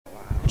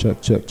Check,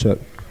 check, check.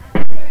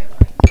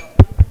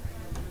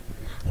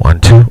 1,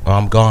 2. Oh,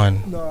 I'm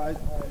gone. No,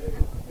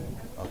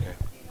 Okay.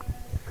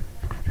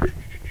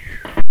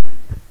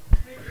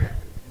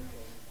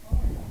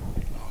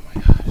 Oh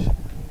my gosh.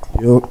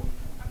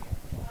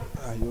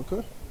 you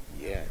okay?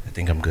 Yeah, I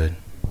think I'm good.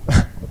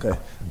 Okay.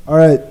 All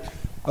right.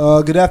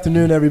 Good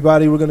afternoon,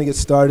 everybody. We're going to get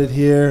started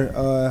here.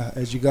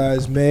 As you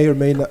guys may or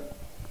may not...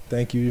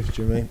 Thank you,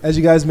 Jermaine. As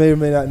you guys may or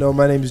may not know,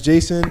 my name is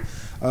Jason.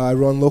 I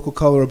run Local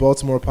Color, a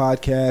Baltimore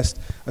podcast.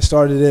 I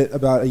started it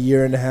about a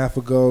year and a half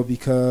ago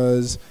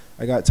because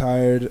I got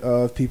tired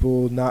of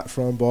people not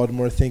from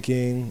Baltimore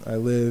thinking I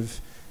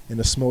live in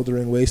a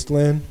smoldering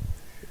wasteland.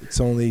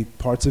 It's only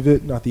parts of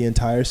it, not the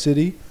entire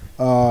city.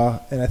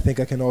 And I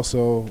think I can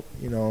also,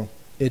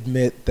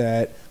 admit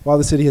that while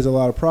the city has a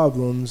lot of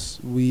problems,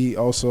 we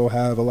also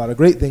have a lot of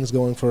great things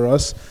going for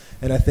us.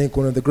 And I think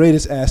one of the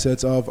greatest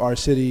assets of our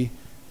city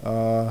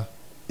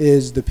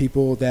is the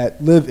people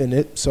that live in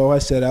it. So I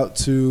set out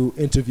to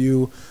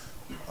interview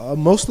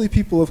mostly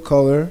people of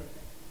color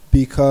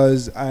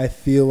because I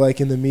feel like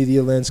in the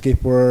media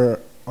landscape we're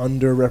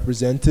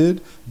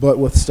underrepresented, but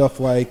with stuff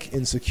like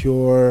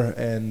Insecure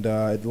and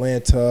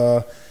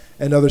Atlanta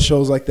and other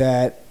shows like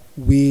that,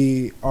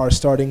 we are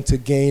starting to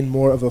gain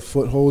more of a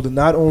foothold,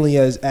 not only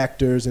as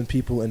actors and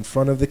people in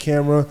front of the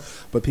camera,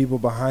 but people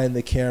behind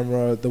the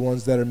camera, the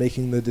ones that are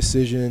making the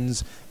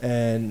decisions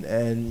and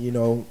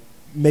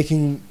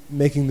making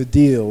the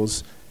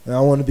deals. And I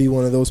want to be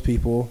one of those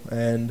people,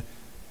 and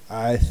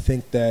I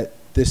think that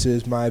this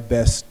is my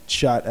best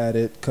shot at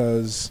it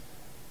because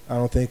I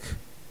don't think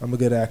I'm a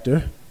good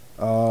actor,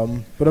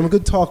 but I'm a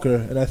good talker,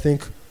 and I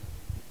think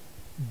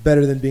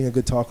better than being a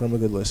good talker, I'm a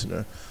good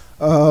listener.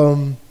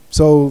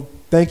 So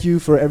thank you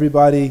for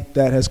everybody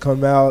that has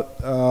come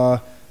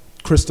out.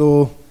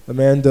 Crystal,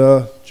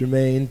 Amanda,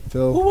 Jermaine,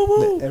 Phil, Woo, woo,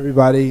 woo.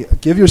 Everybody.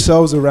 Give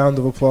yourselves a round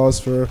of applause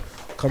for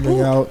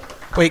coming out.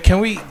 Wait, can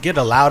we get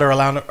a louder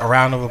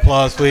round of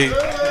applause, please?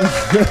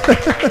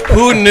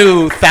 Who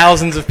knew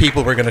thousands of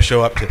people were going to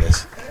show up to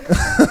this?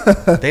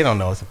 They don't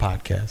know it's a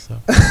podcast.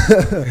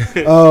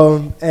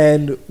 So.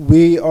 And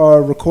we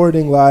are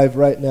recording live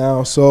right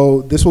now,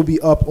 so this will be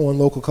up on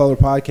Local Color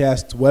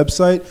Podcast's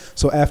website.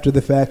 So after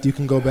the fact, you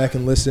can go back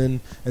and listen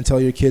and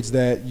tell your kids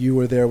that you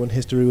were there when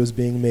history was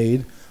being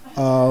made.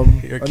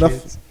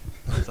 Kids.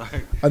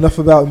 Enough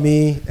about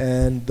me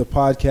and the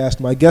podcast.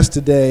 My guest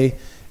today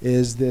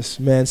is this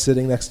man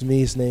sitting next to me.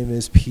 His name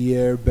is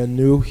Pierre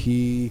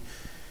Benu.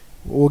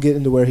 We'll get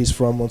into where he's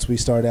from once we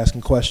start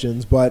asking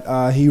questions,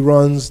 but he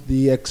runs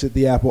the Exit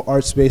the Apple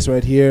art space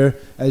right here.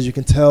 As you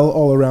can tell,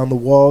 all around the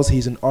walls,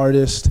 he's an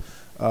artist.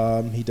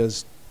 He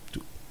does.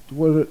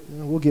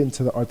 We'll get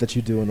into the art that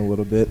you do in a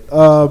little bit,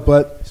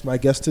 but he's my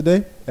guest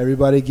today.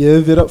 Everybody,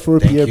 give it up for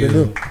Pierre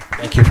Benu.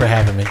 Thank you for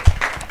having me.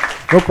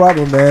 No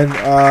problem,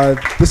 man.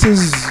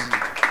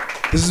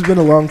 This has been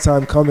a long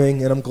time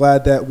coming, and I'm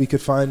glad that we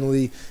could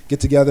finally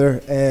get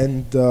together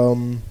and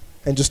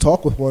just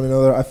talk with one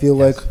another. I feel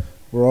like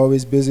we're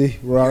always busy.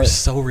 You're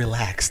so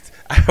relaxed.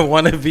 I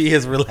want to be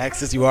as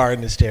relaxed as you are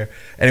in this chair.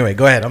 Anyway,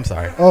 go ahead. I'm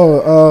sorry.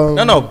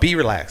 No, be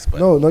relaxed.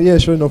 But. No, yeah,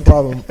 sure, no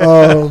problem.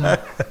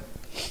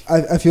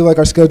 I feel like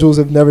our schedules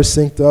have never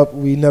synced up.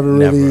 We never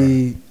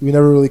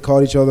really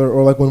caught each other,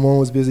 or like when one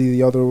was busy,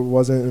 the other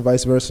wasn't, and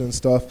vice versa and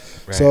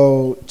stuff. Right.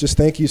 So just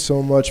thank you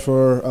so much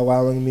for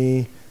allowing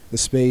me the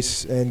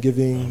space and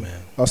giving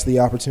us the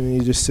opportunity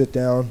to just sit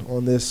down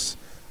on this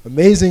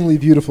amazingly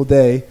beautiful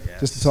day,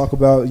 just to talk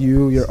about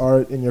you, your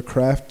art, and your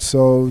craft.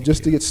 So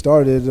just to get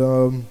started,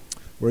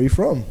 where are you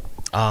from?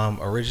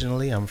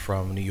 Originally, I'm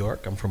from New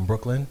York. I'm from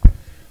Brooklyn.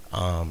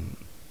 I'm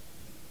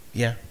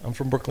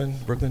from Brooklyn,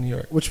 New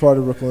York. Which part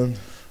of Brooklyn?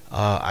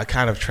 I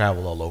kind of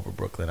travel all over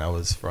Brooklyn. I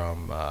was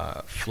from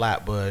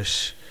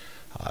Flatbush.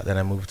 Then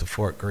I moved to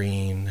Fort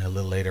Greene a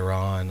little later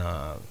on,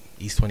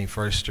 East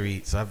 21st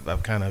Street. So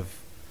I've kind of,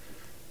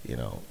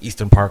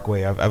 Eastern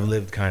Parkway. I've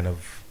lived kind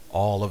of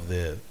all of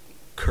the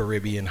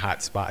Caribbean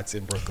hot spots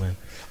in Brooklyn.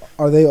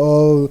 Are they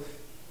all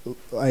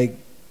like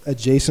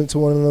adjacent to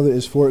one another?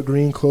 Is Fort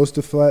Greene close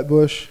to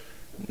Flatbush?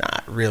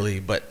 Not really,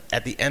 but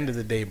at the end of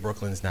the day,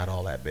 Brooklyn's not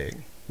all that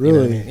big. Really? You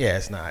know what I mean? Yeah,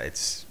 it's not.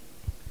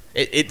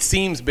 It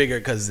seems bigger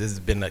because there's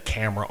been a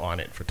camera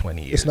on it for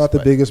 20 years. It's not the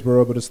biggest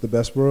borough, but it's the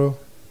best borough?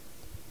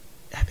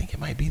 I think it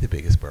might be the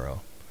biggest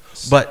borough.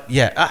 But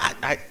yeah,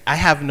 I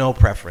have no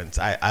preference.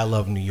 I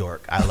love New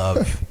York. I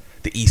love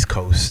the East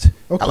Coast.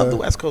 Okay. I love the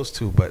West Coast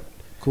too, but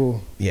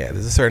cool. Yeah,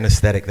 there's a certain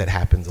aesthetic that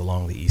happens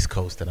along the East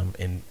Coast that I'm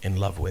in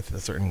love with, a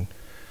certain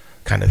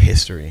kind of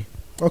history.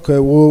 Okay,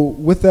 well,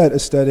 with that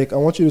aesthetic, I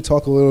want you to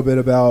talk a little bit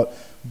about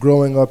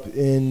growing up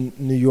in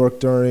New York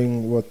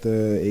during,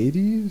 the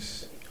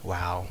 80s?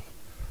 Wow,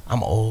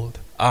 I'm old.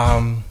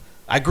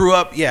 I grew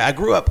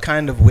up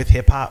kind of with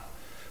hip-hop,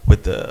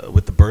 with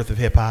the birth of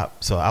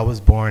hip-hop. So I was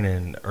born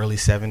in early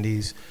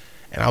 70s,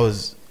 and I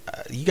was,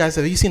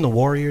 have you seen The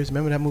Warriors?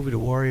 Remember that movie, The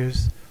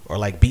Warriors? Or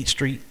like Beat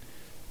Street?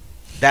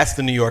 That's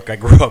the New York I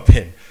grew up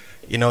in.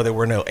 There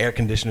were no air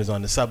conditioners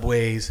on the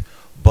subways,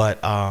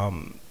 but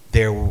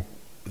there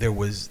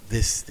was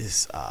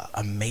this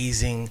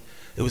amazing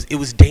it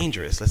was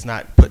dangerous. Let's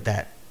not put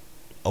that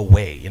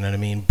away. You know what I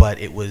mean? But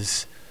there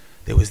was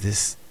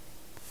this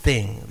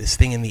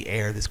thing in the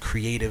air, this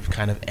creative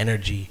kind of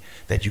energy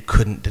that you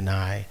couldn't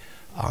deny.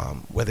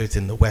 Whether it's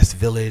in the West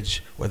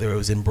Village, whether it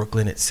was in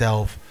Brooklyn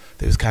itself,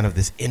 there was kind of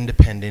this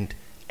independent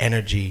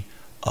energy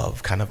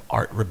of kind of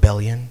art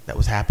rebellion that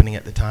was happening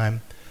at the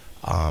time.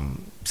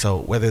 So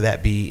whether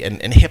that be,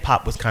 and hip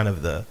hop was kind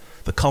of the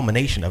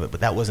culmination of it,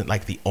 but that wasn't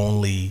like the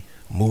only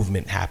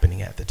movement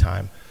happening at the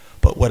time.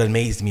 But what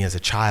amazed me as a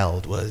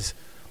child was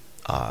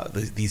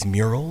these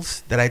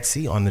murals that I'd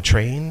see on the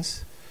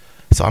trains.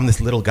 So I'm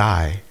this little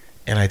guy,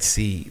 and I'd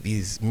see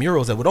these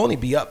murals that would only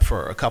be up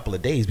for a couple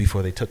of days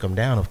before they took them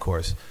down, of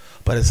course.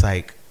 But it's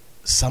like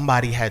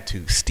somebody had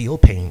to steal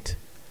paint,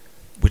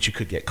 which you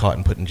could get caught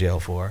and put in jail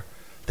for.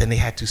 Then they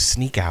had to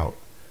sneak out,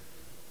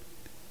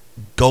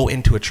 go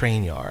into a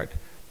train yard,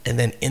 and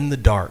then in the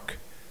dark,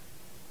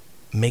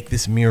 make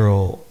this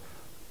mural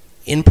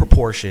in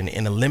proportion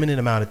in a limited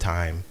amount of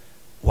time,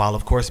 while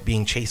of course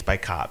being chased by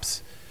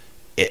cops.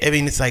 I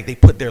mean, it's like they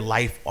put their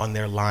life on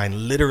their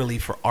line literally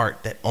for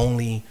art that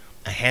only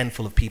a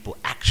handful of people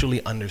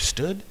actually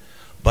understood,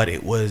 but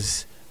it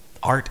was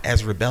art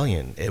as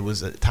rebellion. It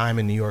was a time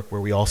in New York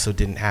where we also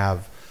didn't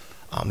have,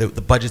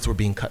 the budgets were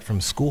being cut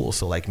from schools,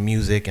 so like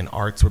music and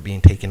arts were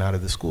being taken out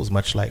of the schools,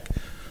 much like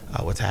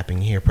what's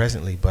happening here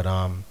presently. But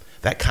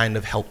that kind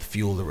of helped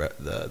fuel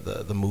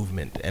the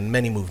movement, and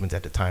many movements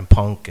at the time,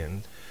 punk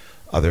and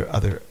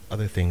other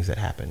things that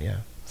happened. Yeah.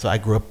 So I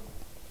grew up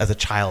as a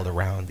child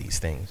around these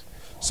things.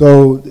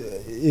 So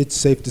it's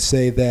safe to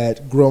say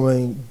that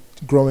growing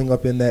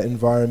up in that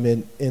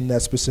environment, in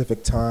that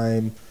specific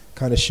time,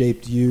 kind of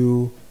shaped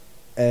you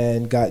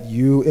and got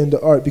you into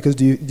art. Because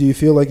do you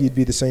feel like you'd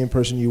be the same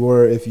person you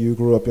were if you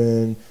grew up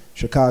in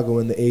Chicago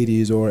in the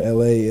 80s or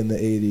LA in the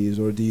 80s?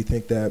 Or do you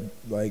think that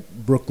like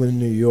Brooklyn,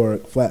 New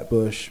York,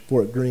 Flatbush,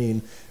 Fort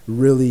Greene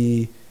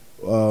really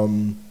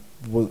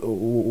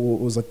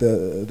was like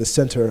the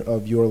center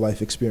of your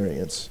life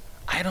experience?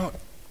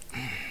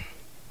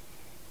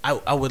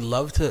 I would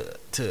love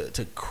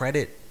to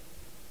credit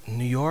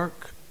New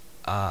York,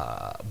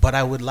 but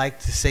I would like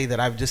to say that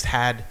I have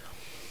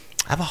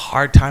a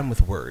hard time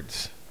with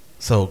words.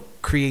 So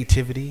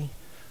creativity,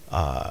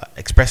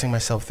 expressing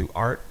myself through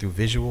art, through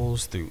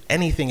visuals, through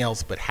anything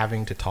else but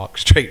having to talk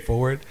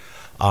straightforward,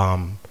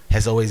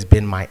 has always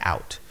been my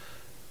out.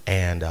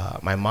 And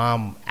my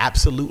mom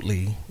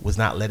absolutely was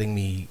not letting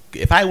me.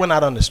 If I went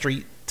out on the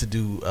street to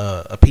do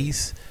a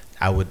piece,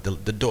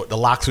 the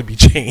locks would be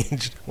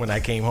changed when I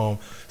came home.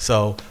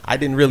 So I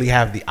didn't really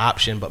have the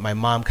option, but my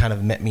mom kind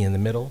of met me in the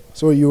middle.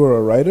 So you were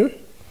a writer?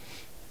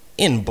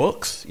 In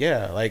books,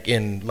 yeah.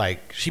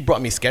 She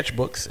brought me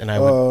sketchbooks, and I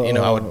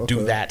would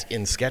do that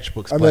in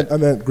sketchbooks. I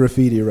meant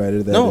graffiti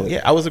writer.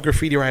 I was a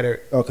graffiti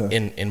writer.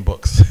 Okay. In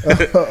books.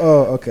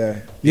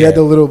 Okay. You had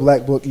the little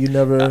black book. You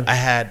never. I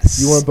had.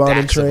 You weren't bound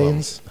in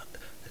trains.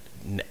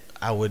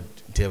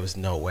 There was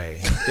no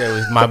way.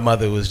 My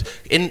mother was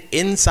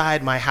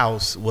inside my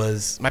house.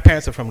 My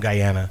parents are from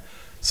Guyana,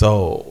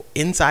 so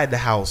inside the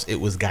house it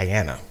was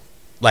Guyana.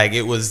 Like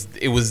it was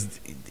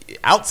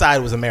outside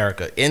was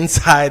America.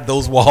 Inside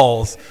those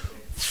walls,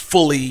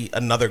 fully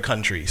another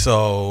country.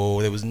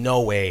 So there was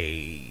no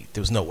way.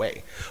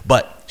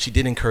 But she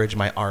did encourage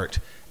my art,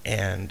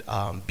 and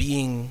I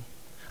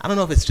don't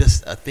know if it's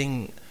just a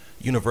thing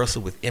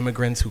universal with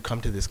immigrants who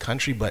come to this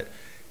country, but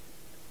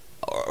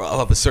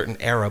of a certain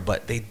era,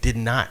 but they did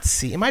not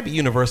see, it might be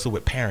universal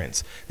with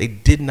parents, they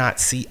did not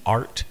see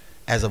art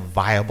as a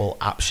viable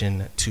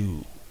option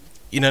to,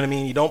 you know what I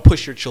mean? You don't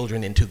push your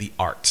children into the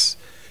arts.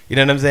 You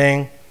know what I'm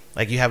saying?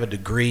 Like you have a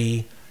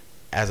degree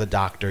as a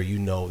doctor, you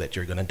know that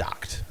you're going to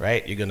doct,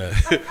 right? You're going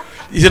to,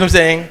 you see what I'm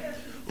saying?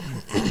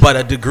 But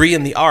a degree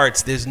in the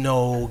arts, there's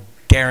no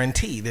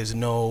guarantee. There's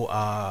no,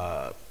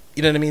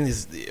 you know what I mean?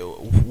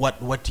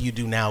 What do you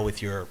do now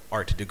with your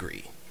art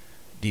degree?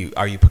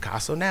 Are you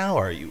Picasso now,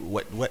 or are you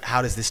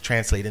how does this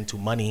translate into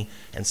money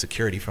and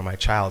security for my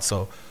child?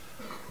 So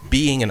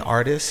being an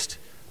artist,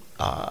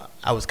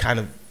 I was kind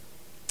of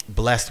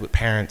blessed with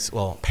parent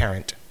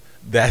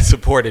that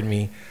supported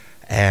me,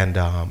 and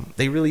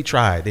they really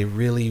tried. They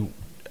really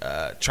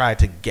tried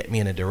to get me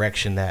in a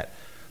direction that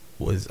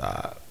was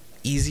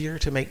easier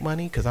to make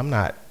money, because I'm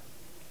not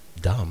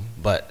dumb,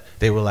 but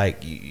they were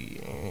like,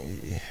 you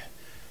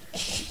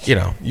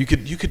know, you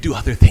could do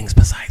other things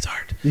besides art.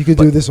 You could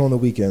do this on the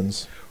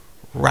weekends.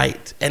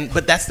 Right.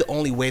 But that's the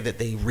only way that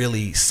they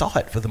really saw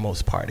it for the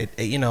most part.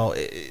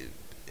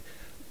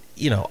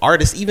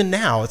 Artists, even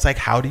now, it's like,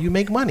 how do you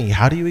make money?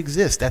 How do you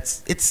exist?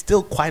 It's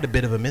still quite a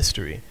bit of a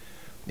mystery.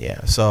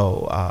 Yeah.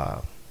 So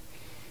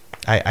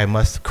I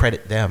must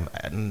credit them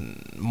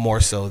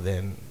more so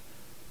than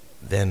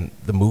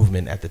the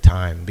movement at the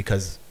time,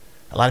 because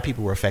a lot of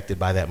people were affected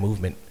by that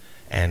movement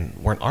and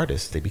weren't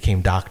artists. They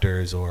became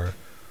doctors or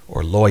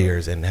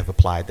lawyers and have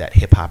applied that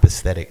hip hop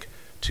aesthetic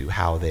to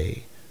how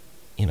they,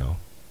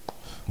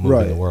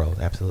 move in the world.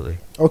 Absolutely.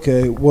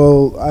 Okay.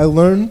 Well, I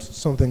learned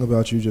something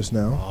about you just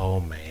now. Oh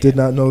man. Did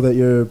not know that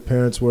your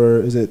parents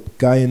were, is it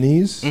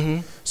Guyanese?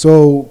 Mm-hmm.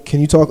 So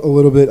can you talk a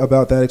little bit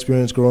about that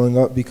experience growing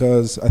up?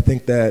 Because I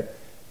think that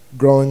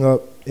growing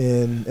up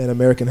in an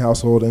American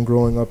household and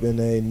growing up in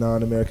a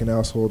non-American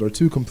household are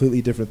two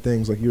completely different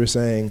things. Like you were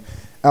saying,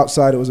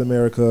 outside it was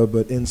America,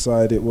 but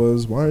inside it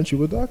was, why aren't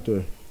you a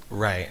doctor?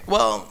 Right.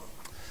 Well,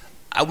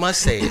 I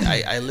must say,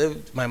 I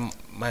lived,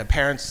 my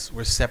parents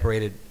were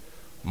separated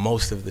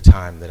most of the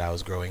time that I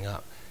was growing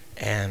up.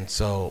 And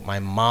so my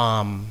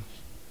mom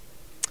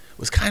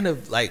was kind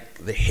of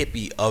like the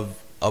hippie of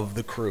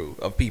the crew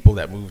of people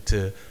that moved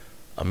to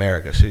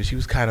America. So she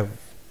was kind of,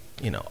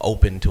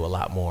 open to a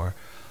lot more.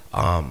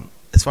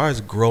 As far as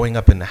growing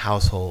up in the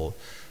household,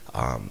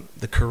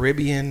 the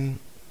Caribbean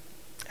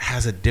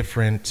has a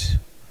different,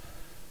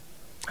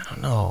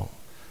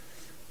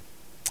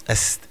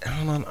 it's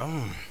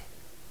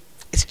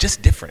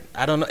just different.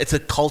 I don't know. It's a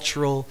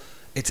cultural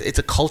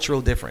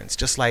difference.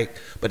 Just like,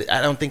 but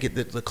I don't think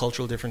the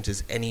cultural difference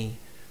is any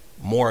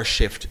more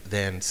shift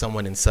than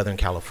someone in Southern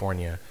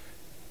California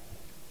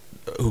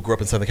who grew up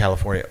in Southern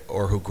California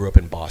or who grew up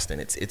in Boston.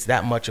 It's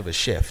that much of a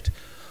shift.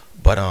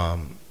 But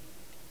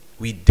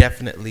we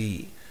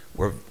definitely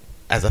were,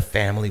 as a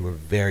family, we're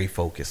very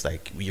focused.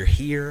 Like, we're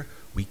here,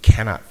 we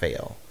cannot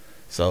fail.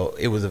 So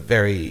it was a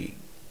very,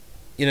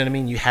 you know what I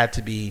mean? You had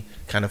to be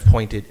kind of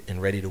pointed and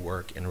ready to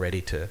work and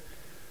ready to,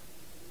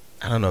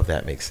 I don't know if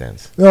that makes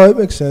sense. No, it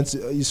makes sense.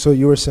 So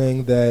you were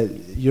saying that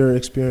your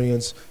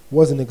experience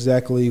wasn't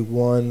exactly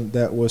one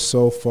that was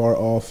so far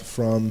off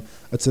from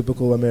a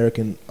typical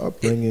American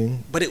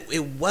upbringing. But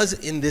it was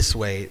in this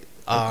way.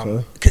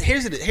 Okay. 'Cause here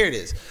it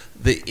is.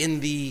 In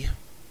the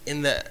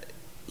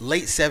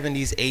late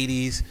 70s,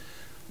 80s,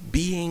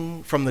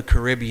 being from the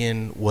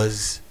Caribbean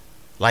was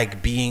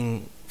like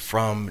being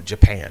from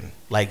Japan.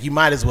 Like, you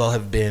might as well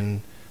have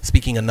been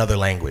speaking another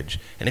language.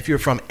 And if you're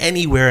from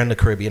anywhere in the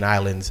Caribbean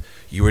islands,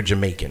 you were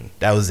Jamaican.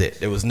 That was it.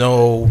 There was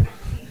no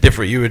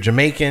different. You were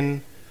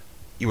Jamaican,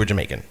 you were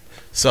Jamaican.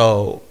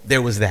 So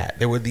there was that.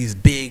 There were these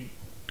big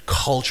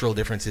cultural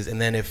differences.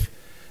 And then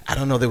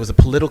there was a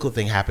political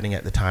thing happening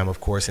at the time, of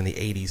course, in the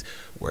 80s,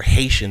 where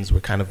Haitians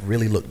were kind of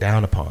really looked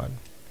down upon.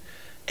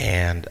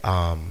 And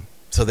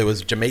so there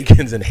was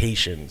Jamaicans and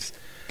Haitians.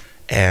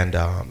 And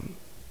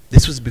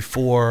this was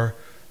before,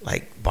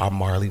 like, Bob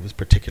Marley was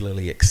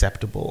particularly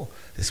acceptable.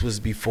 This was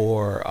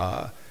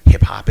before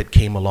hip-hop had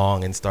came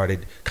along and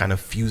started kind of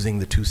fusing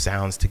the two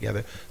sounds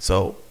together.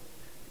 So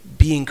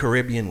being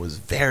Caribbean was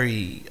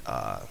very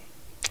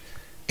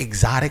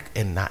exotic,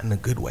 and not in a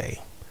good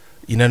way.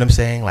 You know what I'm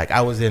saying? Like,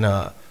 I was in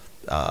a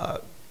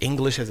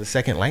English as a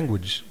second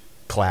language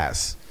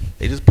class.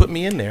 They just put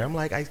me in there. I'm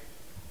like,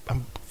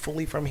 I'm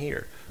fully from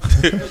here.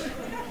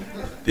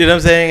 You know what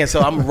I'm saying? And so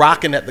I'm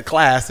rocking at the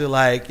class. They're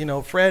like,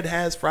 Fred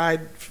has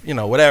fried,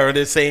 whatever.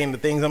 They're saying the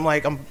things. I'm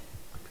like,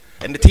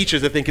 and the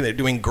teachers are thinking they're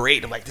doing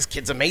great. I'm like, this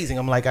kid's amazing.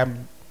 I'm like, I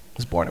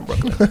was born in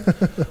Brooklyn.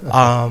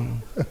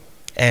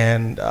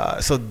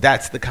 So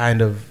that's the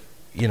kind of,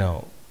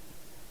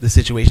 the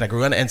situation I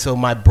grew in. And so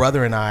my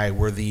brother and I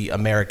were the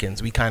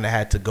Americans. We kind of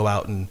had to go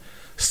out and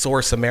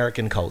source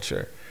American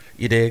culture.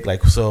 You dig?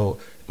 Like, so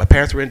my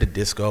parents were into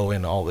disco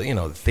and all the,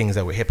 the things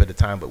that were hip at the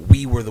time, but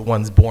we were the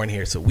ones born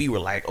here. So we were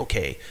like,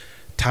 okay,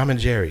 Tom and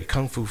Jerry,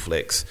 Kung Fu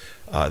flicks,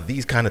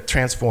 these kind of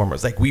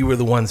Transformers. Like, we were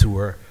the ones who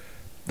were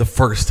the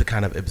first to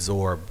kind of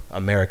absorb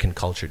American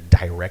culture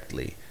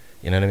directly.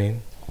 You know what I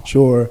mean?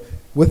 Sure.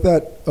 With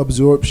that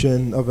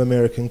absorption of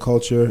American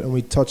culture, and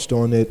we touched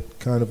on it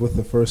kind of with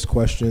the first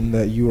question,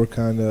 that you were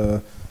kind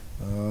of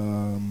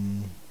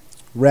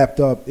wrapped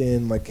up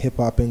in like hip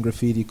hop and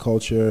graffiti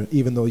culture,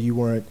 even though you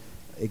weren't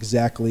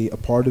exactly a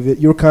part of it.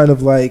 You were kind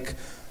of like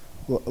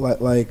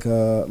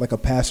a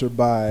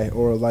passerby,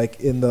 or like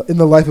in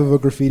the life of a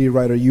graffiti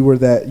writer, you were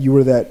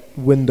that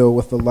window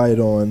with the light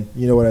on.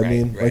 You know what I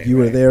mean? Like, you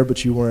were there,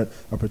 but you weren't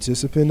a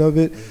participant of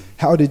it.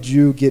 How did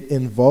you get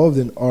involved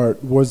in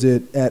art? Was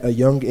it at a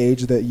young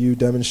age that you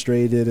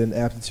demonstrated an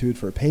aptitude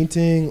for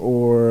painting,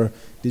 or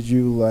did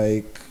you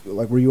like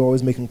were you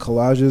always making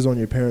collages on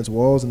your parents'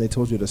 walls and they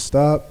told you to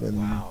stop? And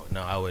wow,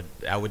 no, I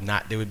would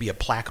not. There would be a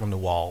plaque on the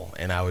wall,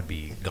 and I would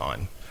be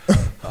gone.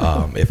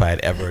 If I had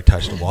ever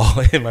touched a wall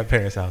in my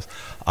parents' house.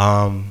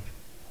 I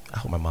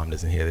hope my mom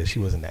doesn't hear this. She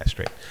wasn't that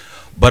strict.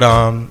 But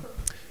I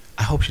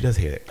hope she does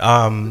hear it.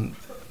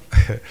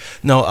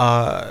 No,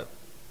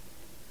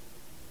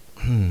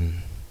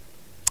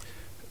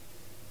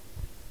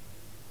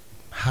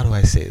 how do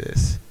I say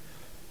this?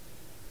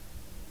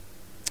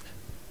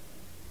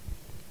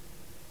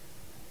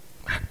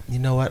 You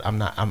know what?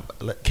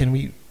 Can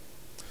we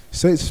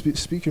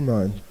speak your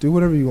mind. Do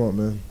whatever you want,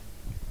 man.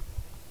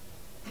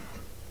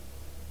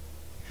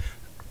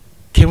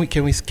 Can we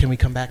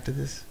come back to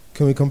this?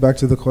 Can we come back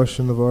to the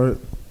question of art?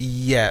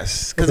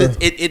 Yes, because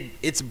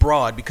it's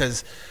broad,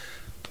 because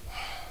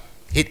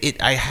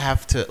I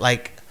have to,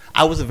 like,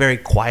 I was a very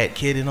quiet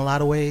kid in a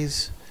lot of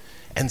ways,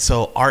 and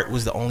so art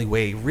was the only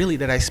way really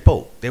that I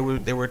spoke. There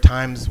were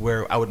times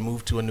where I would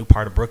move to a new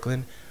part of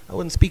Brooklyn. I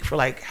wouldn't speak for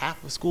like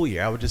half a school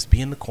year. I would just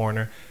be in the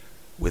corner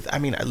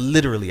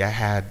I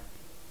had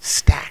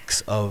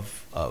stacks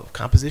of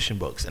composition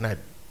books, and I'd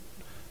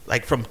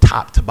like from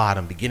top to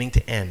bottom, beginning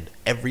to end,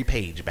 every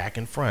page, back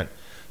and front,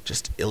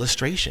 just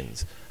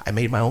illustrations. I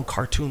made my own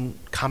cartoon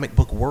comic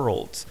book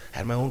worlds,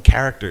 had my own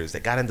characters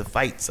that got into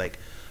fights. Like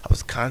I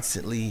was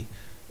constantly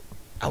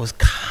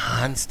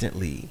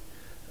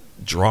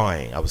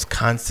drawing. I was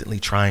constantly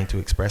trying to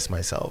express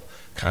myself,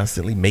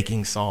 constantly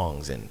making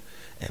songs and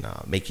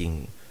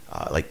making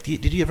like,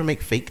 did you ever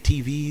make fake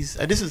TVs?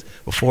 This is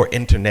before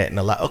internet and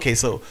a lot. Okay,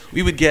 so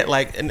we would get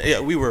like, and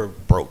we were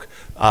broke.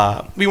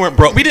 We weren't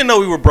broke. We didn't know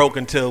we were broke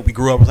until we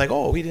grew up. It was like,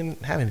 oh, we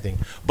didn't have anything.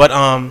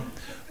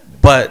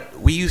 But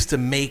we used to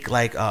make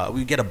like,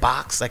 we'd get a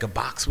box, like a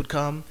box would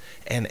come,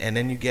 and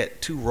then you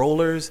get 2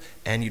 rollers,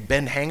 and you'd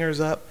bend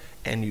hangers up,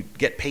 and you'd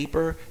get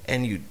paper,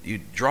 and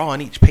you'd draw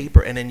on each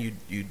paper, and then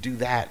you'd do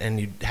that, and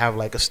you'd have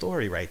like a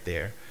story right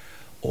there.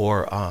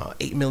 Or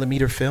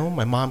 8mm film.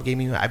 My mom gave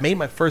me. I made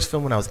my first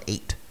film when I was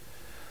 8.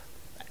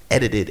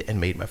 Edited and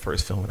made my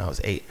first film when I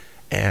was 8.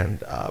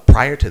 And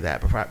prior to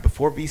that,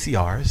 before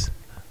VCRs,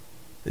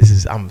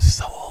 I'm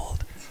so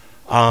old.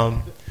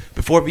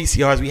 Before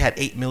VCRs, we had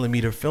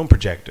 8mm film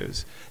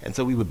projectors, and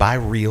so we would buy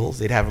reels.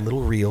 They'd have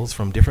little reels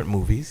from different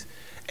movies,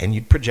 and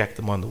you'd project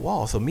them on the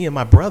wall. So me and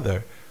my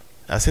brother,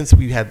 since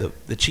we had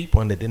the cheap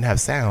one that didn't have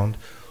sound,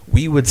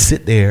 we would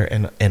sit there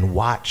and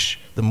watch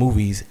the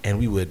movies, and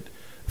we would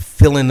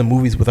fill in the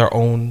movies with our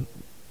own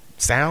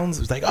sounds.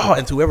 It was like, oh,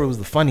 and whoever was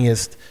the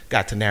funniest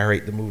got to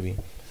narrate the movie.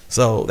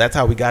 So that's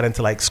how we got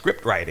into like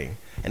script writing.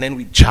 And then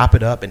we'd chop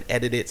it up and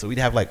edit it. So we'd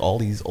have like all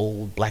these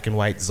old black and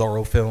white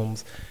Zorro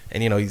films.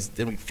 And,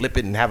 then we'd flip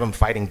it and have him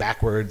fighting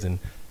backwards and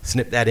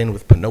snip that in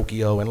with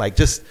Pinocchio. And like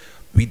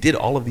we did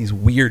all of these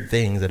weird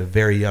things at a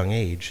very young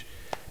age.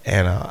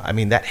 And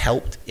that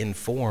helped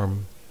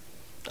inform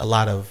a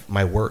lot of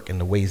my work and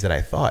the ways that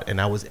I thought.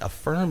 And I was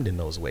affirmed in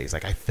those ways.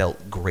 Like I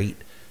felt great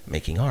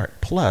making art.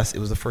 Plus, it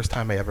was the first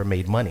time I ever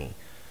made money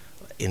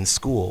in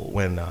school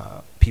when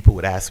people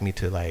would ask me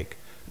to like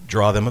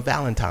draw them a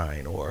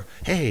Valentine, or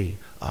hey,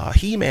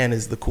 He-Man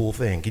is the cool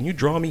thing. Can you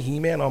draw me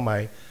He-Man on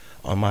my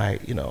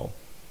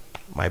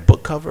my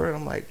book cover? And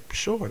I'm like,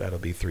 sure, that'll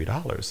be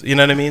 $3. You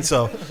know what I mean?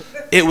 So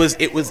I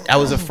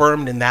was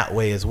affirmed in that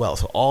way as well.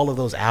 So all of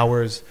those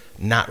hours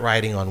not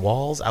writing on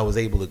walls, I was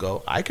able to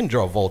go, I can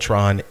draw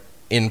Voltron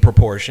in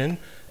proportion,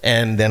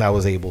 and then I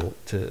was able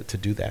to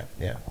do that.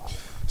 Yeah.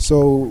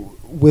 So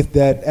with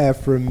that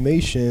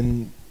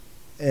affirmation,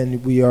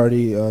 and we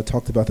already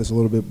talked about this a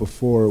little bit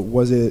before,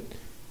 was it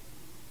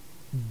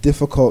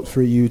difficult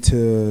for you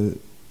to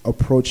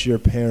approach your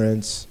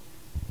parents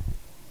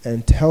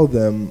and tell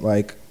them,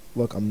 like,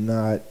 look, I'm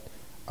not,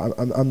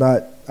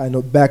 I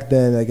know back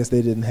then, I guess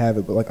they didn't have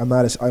it, but like, I'm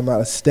not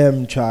a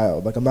STEM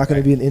child. Like, I'm not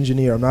going to be an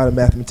engineer. I'm not a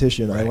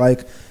mathematician.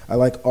 Right. I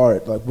like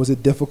art. Like, was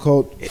it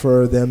difficult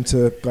for them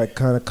to like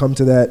kind of come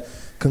to that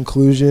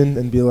conclusion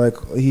and be like,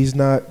 he's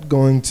not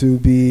going to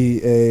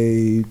be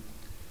a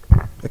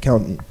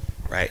accountant?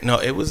 Right. No,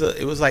 it was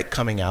like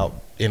coming out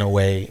in a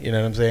way. You know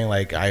what I'm saying?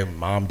 Like,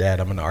 Mom, Dad,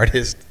 I'm an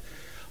artist.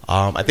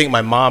 I think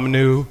my mom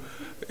knew.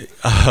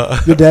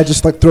 Your dad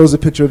just like throws a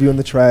picture of you in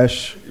the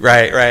trash.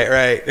 Right.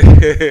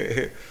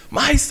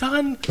 My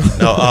son.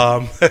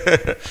 No.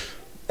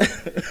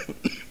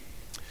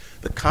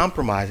 The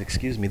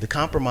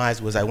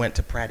compromise was I went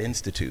to Pratt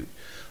Institute.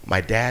 My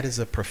dad is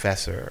a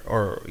professor,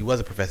 or he was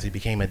a professor. He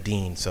became a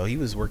dean, so he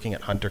was working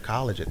at Hunter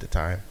College at the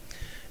time,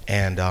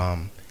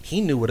 and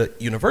he knew what a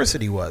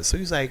university was. So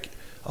he was like,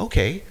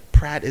 okay,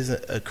 Pratt is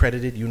an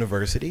accredited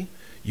university.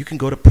 You can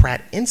go to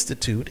Pratt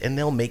Institute, and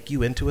they'll make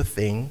you into a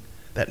thing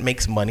that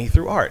makes money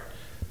through art.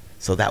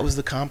 So that was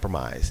the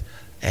compromise.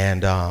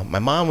 And my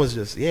mom was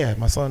just, yeah,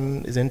 my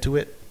son is into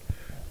it.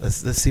 Let's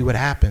see what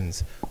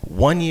happens.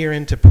 1 year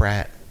into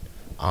Pratt,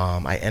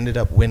 I ended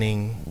up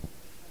winning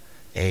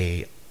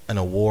an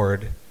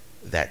award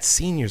that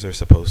seniors are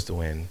supposed to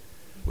win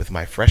with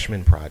my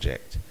freshman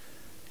project.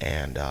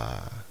 And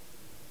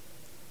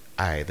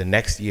the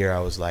next year I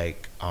was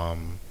like,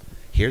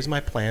 here's my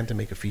plan to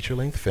make a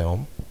feature-length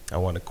film. I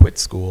want to quit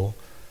school,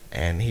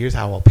 and here's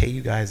how I'll pay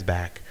you guys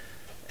back.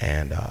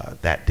 And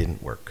that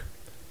didn't work.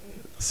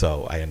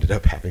 So I ended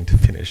up having to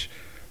finish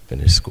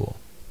school.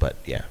 But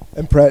yeah.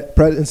 And Pratt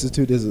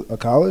Institute is a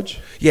college?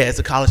 Yeah, it's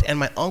a college. And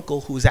my uncle,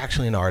 who is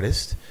actually an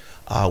artist,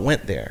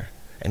 went there.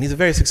 And he's a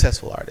very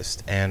successful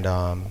artist. And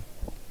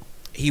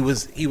he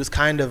was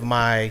kind of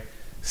my,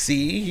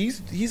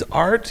 he's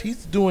art,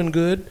 he's doing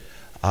good.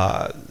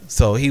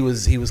 So he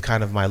was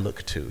kind of my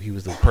look too. He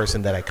was the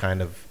person that I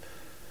kind of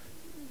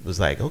was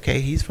like,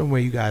 okay, he's from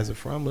where you guys are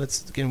from.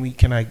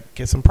 Can I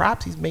get some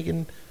props? He's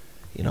making,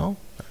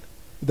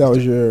 That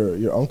was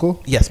your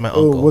uncle? Yes, my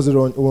uncle. Was it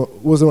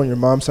on your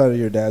mom's side or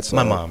your dad's side?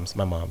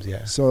 My mom's,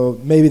 yeah. So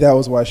maybe that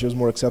was why she was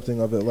more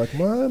accepting of it. Like,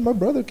 my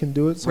brother can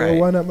do it, so right.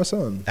 Why not my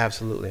son?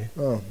 Absolutely.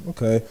 Oh,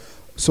 okay.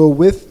 So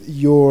with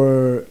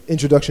your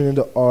introduction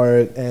into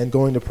art and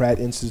going to Pratt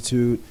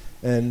Institute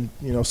and,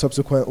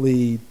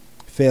 subsequently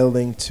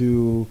failing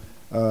to,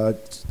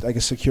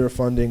 secure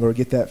funding or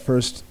get that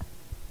first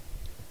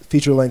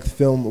feature-length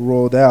film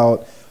rolled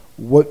out,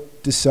 what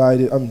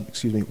decided?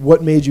 Excuse me.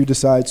 What made you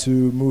decide to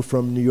move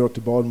from New York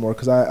to Baltimore?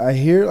 Because I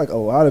hear like a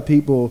lot of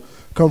people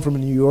come from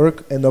New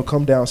York and they'll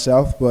come down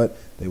south, but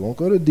they won't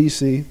go to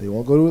D.C., they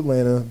won't go to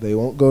Atlanta, they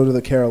won't go to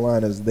the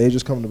Carolinas. They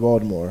just come to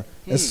Baltimore.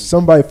 As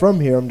somebody from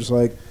here, I'm just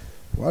like,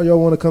 why do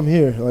y'all want to come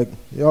here? Like,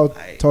 y'all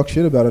talk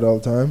shit about it all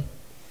the time.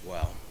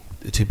 Well,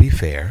 to be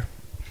fair,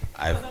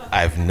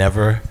 I've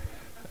never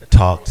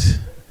talked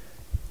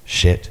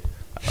shit.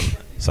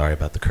 Sorry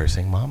about the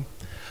cursing, Mom.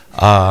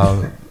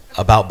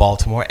 About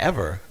Baltimore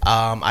ever.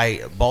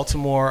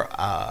 Baltimore,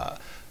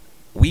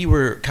 we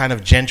were kind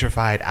of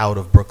gentrified out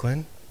of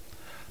Brooklyn.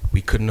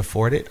 We couldn't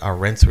afford it. Our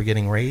rents were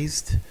getting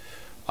raised.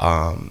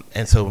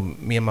 And so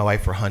me and my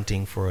wife were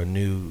hunting for a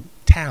new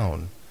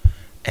town.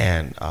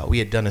 And we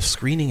had done a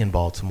screening in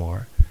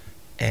Baltimore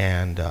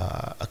and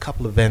a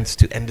couple events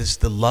too. And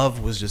the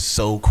love was just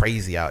so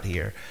crazy out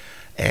here.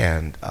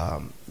 And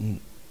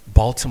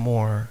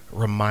Baltimore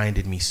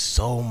reminded me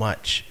so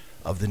much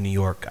of the New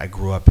York I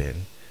grew up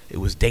in. It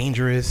was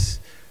dangerous.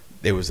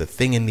 There was a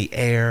thing in the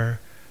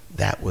air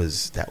that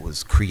was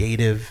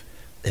creative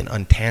and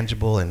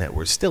untangible, and that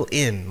we're still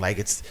in.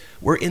 Like,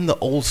 we're in the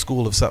old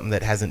school of something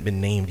that hasn't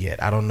been named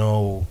yet. I don't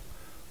know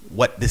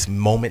what this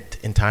moment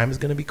in time is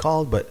going to be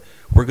called, but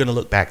we're going to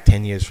look back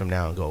 10 years from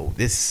now and go,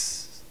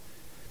 this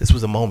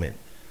was a moment.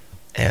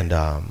 And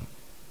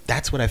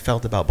that's what I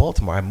felt about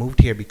Baltimore. I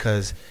moved here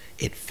because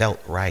it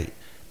felt right.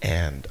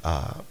 And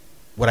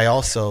what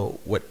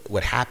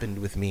happened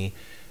with me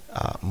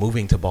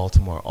moving to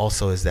Baltimore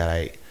also is that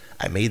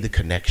I made the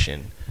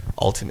connection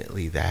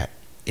ultimately that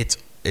it's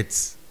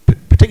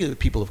particularly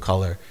people of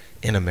color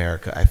in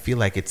America. I feel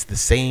like it's the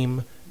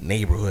same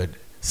neighborhood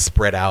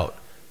spread out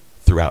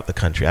throughout the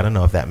country. I don't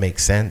know if that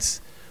makes sense,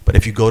 but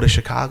if you go to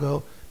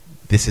Chicago,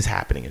 this is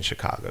happening in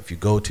Chicago. If you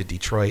go to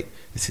Detroit,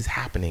 this is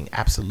happening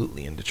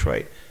absolutely in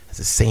Detroit. It's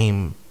the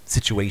same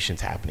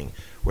situations happening.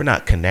 We're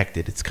not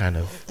connected. It's kind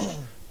of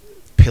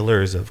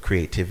pillars of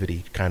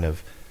creativity kind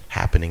of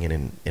happening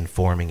and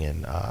informing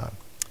and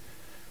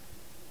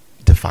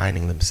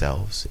defining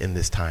themselves in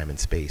this time and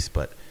space,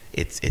 but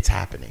it's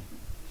happening.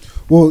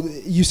 Well,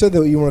 you said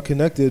that you weren't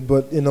connected,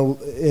 but in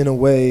a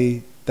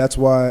way, that's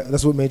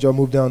what made y'all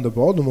move down to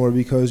Baltimore,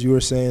 because you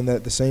were saying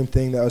that the same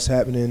thing that was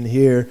happening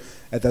here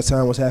at that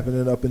time was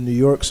happening up in New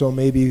York. So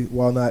maybe,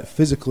 while not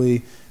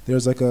physically,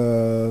 there's like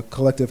a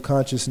collective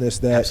consciousness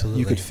that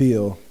absolutely you could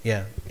feel.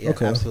 Yeah,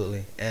 okay.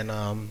 Absolutely. And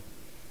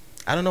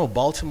I don't know,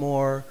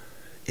 Baltimore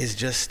is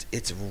just,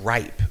 it's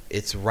ripe.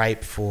 It's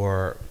ripe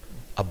for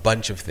a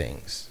bunch of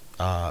things,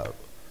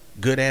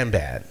 good and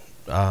bad.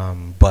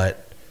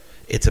 But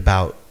it's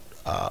about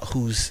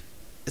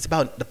it's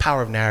about the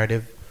power of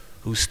narrative,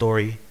 whose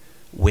story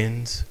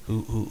wins,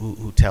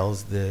 who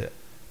tells the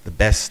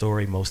best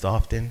story most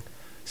often.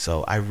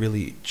 So I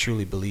really,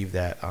 truly believe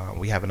that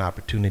we have an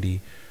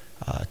opportunity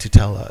to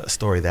tell a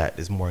story that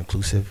is more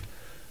inclusive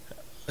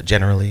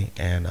generally.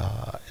 And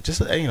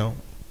just,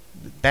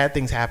 bad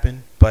things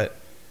happen, but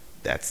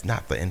that's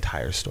not the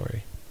entire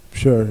story.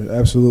 Sure,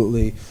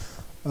 absolutely.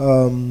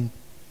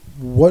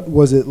 What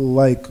was it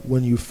like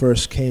when you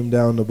first came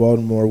down to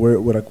Baltimore?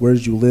 Where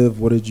did you live?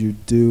 What did you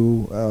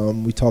do?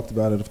 We talked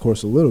about it, of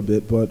course, a little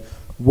bit, but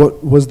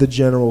what was the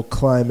general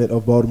climate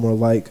of Baltimore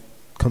like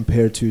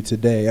compared to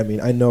today? I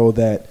mean, I know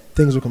that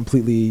things are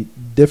completely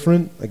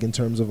different, like in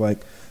terms of like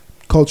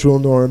cultural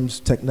norms,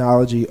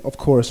 technology. Of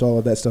course, all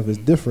of that stuff is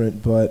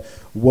different, but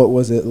what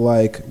was it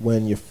like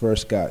when you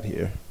first got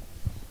here?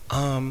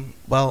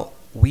 Well,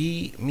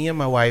 me and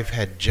my wife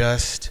had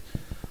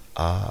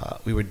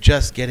we were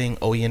just getting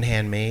OEN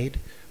Handmade,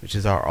 which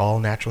is our all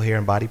natural hair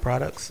and body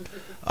products.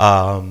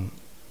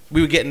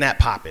 We were getting that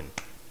popping.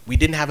 We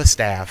didn't have a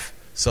staff,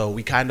 so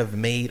we kind of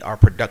made our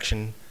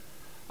production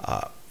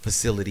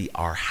facility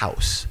our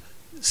house.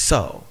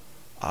 So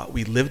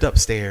we lived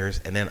upstairs,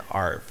 and then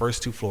our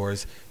first 2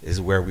 floors is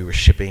where we were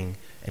shipping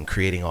and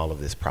creating all of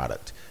this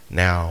product.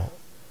 Now,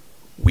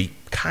 we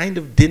kind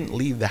of didn't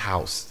leave the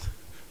house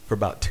for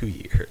about 2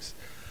 years.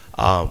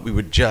 We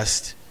were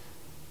just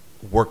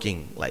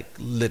working like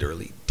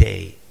literally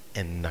day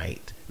and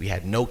night. We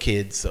had no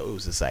kids, so it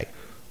was just like,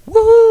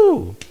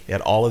 woohoo! We had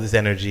all of this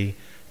energy,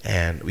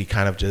 and we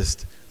kind of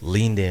just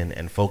leaned in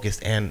and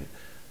focused. And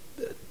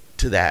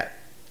to that,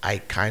 I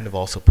kind of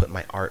also put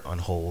my art on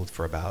hold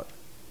for about,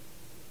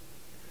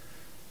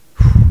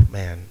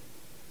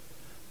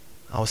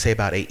 I would say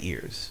about 8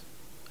 years.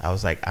 I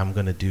was like, I'm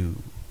gonna do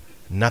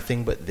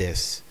nothing but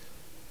this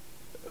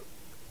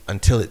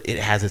until it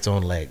has its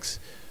own legs.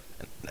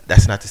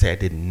 That's not to say I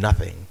did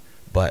nothing,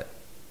 but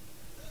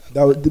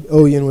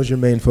OEN was your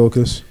main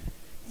focus.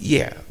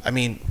 Yeah, I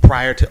mean,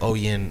 prior to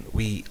OEN,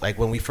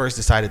 when we first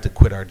decided to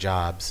quit our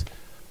jobs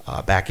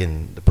back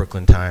in the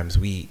Brooklyn times,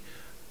 we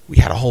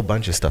had a whole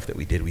bunch of stuff that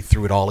we did. We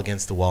threw it all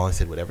against the wall and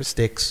said, whatever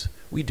sticks,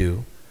 we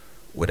do.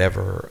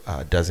 Whatever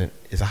doesn't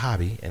is a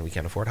hobby, and we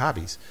can't afford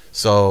hobbies.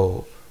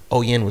 So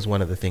OEN was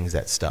one of the things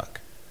that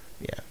stuck.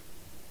 Yeah.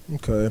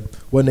 Okay.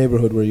 What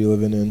neighborhood were you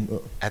living in?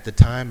 At the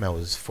time, I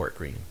was Fort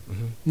Greene.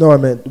 Mm-hmm. No, I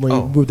meant when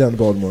you moved down to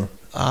Baltimore.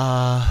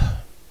 I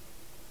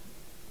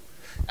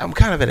I'm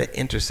kind of at an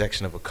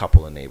intersection of a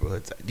couple of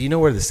neighborhoods. Do you know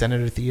where the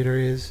Senator Theater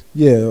is?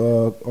 Yeah,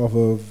 off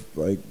of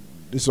like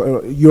it's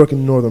York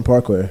and Northern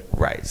Parkway.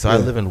 Right. So Yeah. I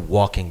live in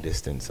walking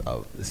distance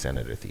of the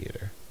Senator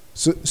Theater.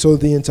 So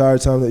the entire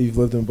time that you've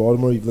lived in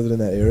Baltimore, you've lived in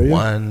that area?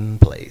 One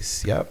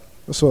place. Yep.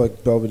 So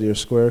like Belvedere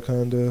Square,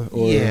 kinda.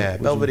 Yeah,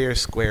 Belvedere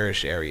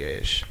Square-ish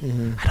area-ish.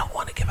 Mm-hmm. I don't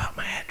want to give out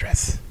my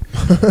address.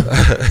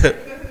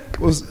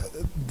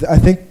 I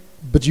think,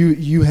 but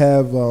you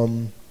have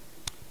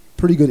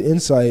pretty good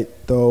insight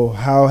though.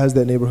 How has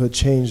that neighborhood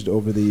changed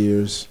over the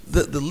years?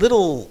 The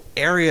little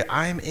area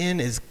I'm in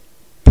is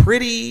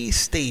pretty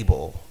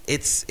stable.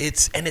 It's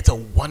a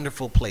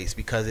wonderful place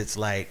because it's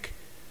like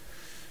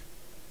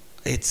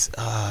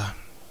how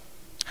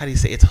do you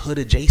say, it's hood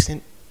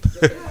adjacent.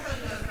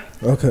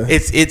 Okay.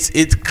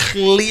 It's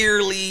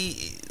clearly,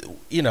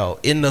 you know,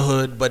 in the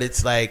hood, but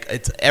it's like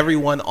it's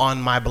everyone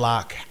on my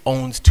block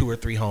owns 2 or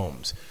 3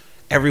 homes.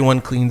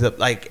 Everyone cleans up,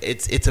 like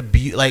it's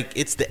like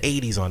it's the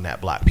 80s on that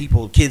block.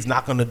 Kids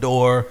knock on the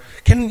door.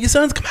 Can your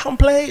sons come out and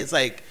play? It's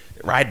like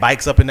ride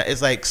bikes up, and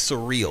it's like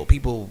surreal.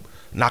 People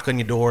knock on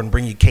your door and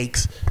bring you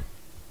cakes.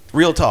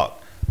 Real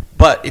talk.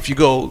 But if you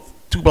go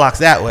 2 blocks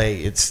that way,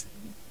 it's,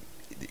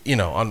 you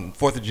know, on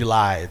 4th of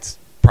July, it's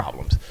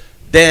problems.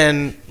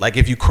 Then, like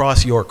if you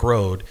cross York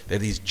Road, there are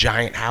these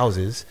giant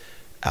houses.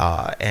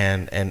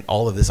 And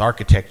all of this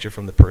architecture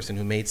from the person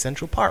who made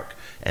Central Park,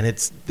 and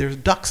there's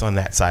ducks on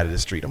that side of the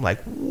street. I'm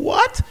like,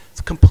 what? It's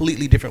a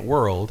completely different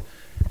world.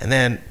 And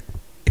then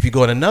if you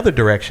go in another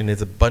direction,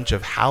 there's a bunch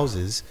of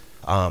houses,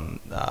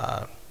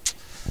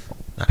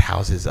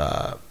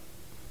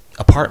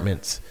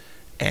 apartments,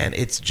 and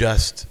it's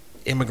just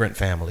immigrant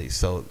families.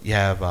 So you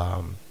have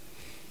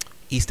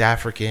East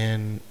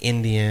African,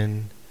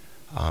 Indian,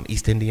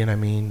 East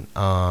Indian,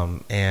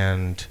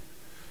 and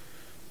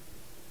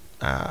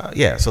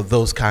so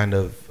those kind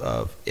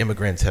of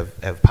immigrants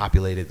have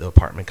populated the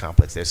apartment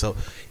complex there. So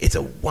it's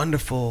a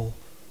wonderful,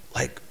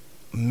 like,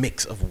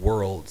 mix of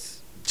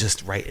worlds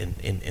just right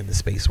in the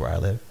space where I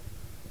live.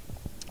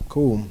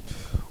 Cool.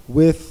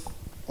 With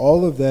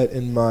all of that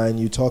in mind,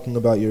 you talking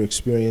about your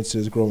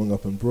experiences growing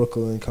up in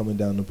Brooklyn, coming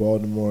down to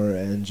Baltimore,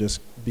 and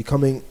just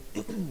becoming,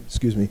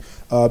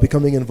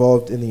 becoming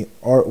involved in the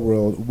art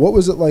world. What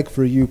was it like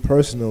for you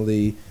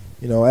personally,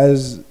 you know,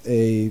 as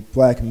a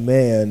black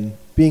man,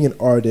 being an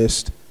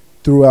artist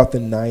throughout the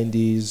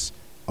 90s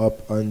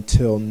up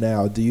until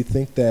now? Do you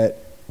think that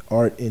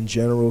art in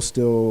general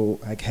still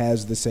like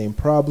has the same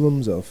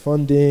problems of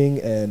funding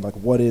and like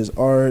what is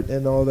art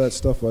and all that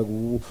stuff? Like,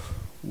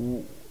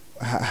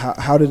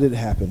 how did it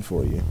happen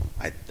for you?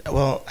 I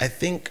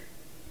think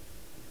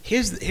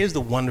here's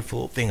the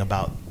wonderful thing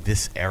about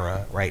this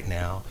era right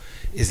now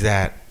is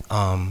that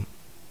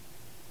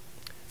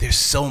there's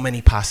so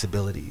many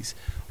possibilities,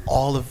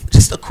 all of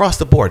just across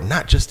the board,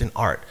 not just in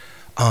art.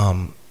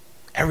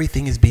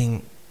 Everything is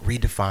being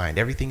redefined.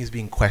 Everything is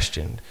being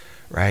questioned,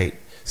 right?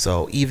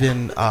 So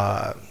even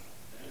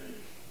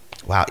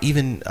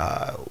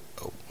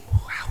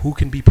who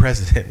can be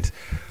president?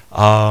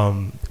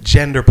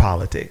 Gender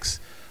politics.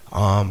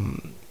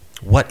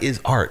 What is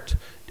art?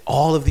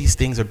 All of these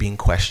things are being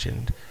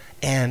questioned,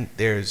 and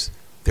there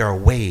are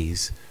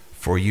ways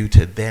for you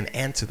to then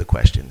answer the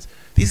questions.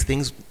 These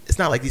things, it's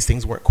not like these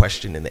things weren't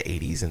questioned in the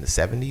 80s and the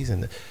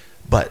 70s,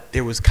 but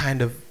there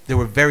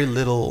were very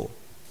little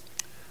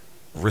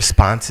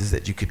responses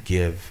that you could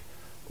give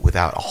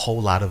without a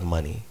whole lot of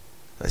money.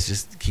 Let's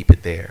just keep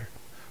it there.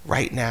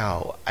 Right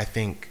now, I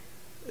think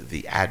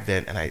the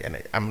advent, and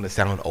I'm going to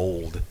sound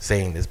old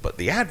saying this, but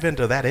the advent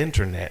of that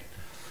internet,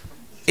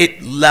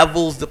 it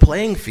levels the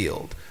playing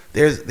field.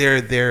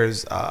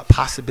 There's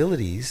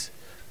possibilities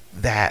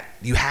that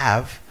you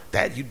have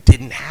that you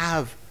didn't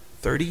have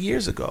 30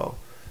 years ago.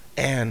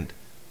 And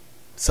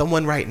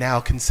someone right now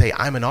can say,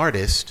 I'm an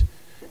artist,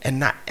 and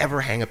not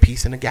ever hang a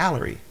piece in a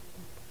gallery.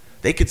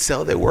 They could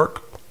sell their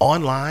work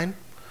online.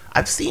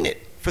 I've seen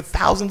it for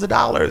thousands of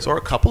dollars or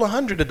a couple of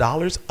 $100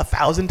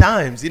 1,000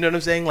 times. You know what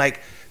I'm saying?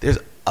 Like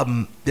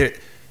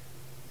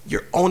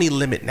your only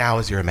limit now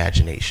is your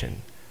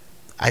imagination,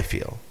 I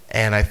feel.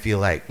 And I feel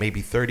like maybe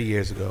 30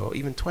 years ago,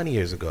 even 20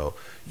 years ago,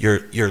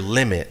 your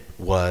limit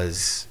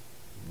was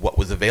what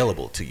was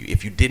available to you.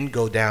 If you didn't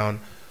go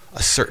down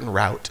a certain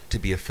route to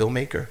be a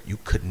filmmaker, you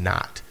could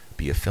not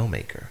be a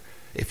filmmaker.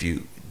 If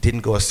you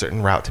didn't go a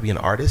certain route to be an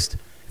artist,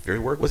 if your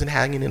work wasn't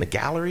hanging in a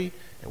gallery,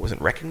 it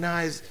wasn't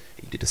recognized,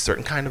 you did a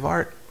certain kind of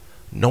art,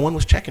 no one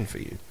was checking for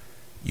you.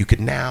 You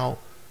could now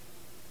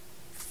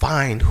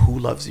find who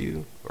loves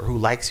you or who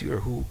likes you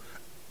or who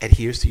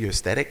adheres to your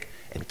aesthetic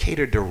and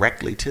cater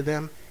directly to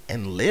them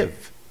and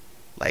live.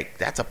 Like,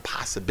 that's a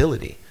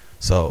possibility.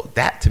 So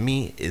that to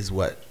me is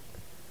what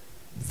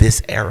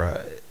this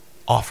era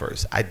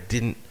offers. I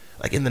didn't,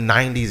 like in the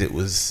 90s it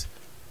was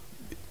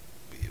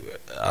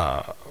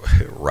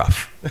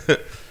rough.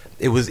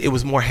 It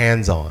was more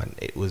hands-on.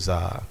 It was,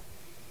 I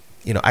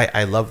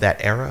love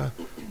that era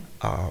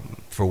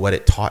for what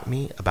it taught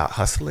me about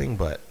hustling,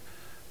 but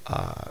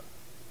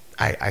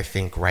I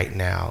think right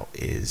now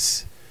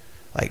is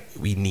like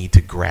we need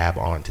to grab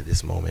onto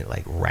this moment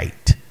like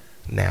right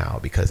now,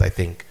 because I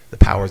think the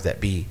powers that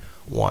be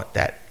want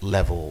that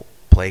level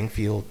playing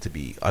field to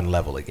be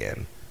unlevel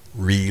again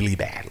really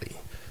badly.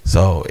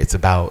 So it's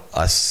about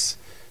us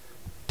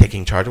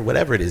taking charge of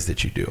whatever it is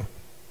that you do.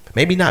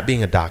 Maybe not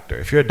being a doctor.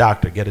 If you're a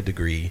doctor, get a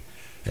degree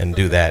and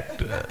do that.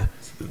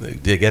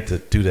 Get to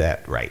do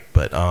that right.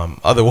 But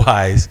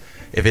otherwise,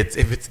 if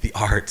it's the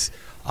arts,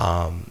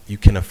 you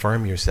can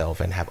affirm yourself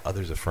and have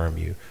others affirm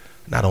you,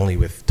 not only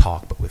with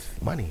talk but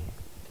with money.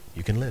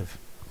 You can live.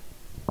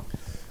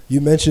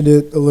 You mentioned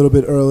it a little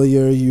bit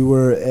earlier. You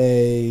were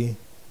a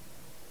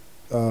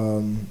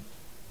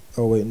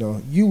oh wait, no,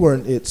 you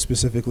weren't it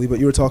specifically, but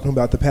you were talking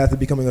about the path of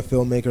becoming a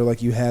filmmaker,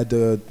 like you had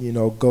to,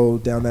 go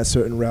down that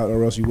certain route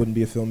or else you wouldn't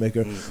be a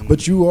filmmaker. Mm-hmm.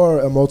 But you are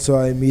a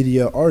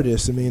multimedia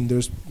artist. I mean,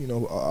 there's,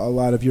 a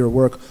lot of your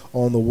work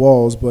on the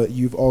walls, but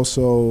you've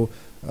also,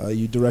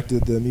 you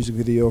directed the music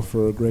video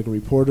for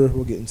Gregory Porter.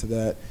 We'll get into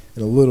that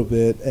in a little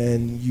bit.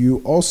 And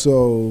you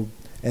also,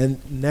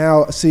 and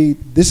now, see,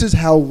 this is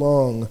how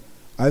long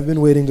I've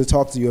been waiting to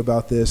talk to you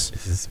about this.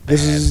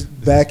 This is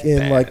back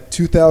in like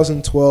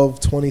 2012,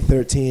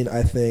 2013,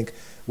 I think,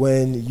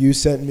 when you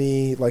sent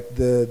me like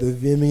the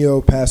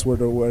Vimeo password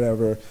or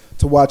whatever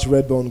to watch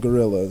Redbone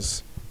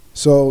Gorillas.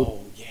 So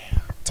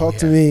talk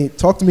to me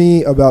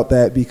about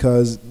that,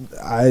 because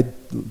I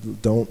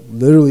don't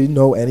literally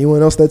know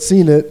anyone else that's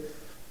seen it.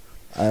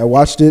 I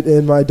watched it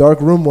in my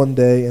dark room one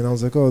day and I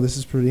was like, oh, this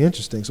is pretty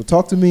interesting. So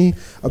talk to me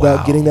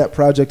about getting that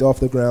project off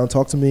the ground.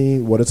 Talk to me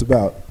what it's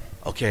about.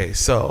 Okay,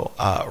 so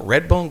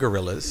Redbone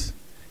Gorillas,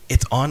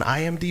 it's on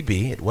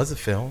IMDb. It was a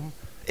film,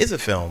 is a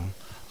film.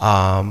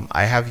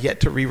 I have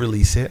yet to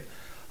re-release it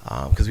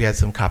because we had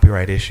some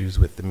copyright issues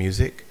with the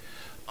music.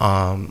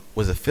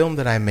 Was a film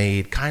that I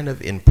made kind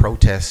of in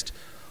protest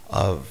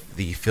of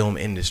the film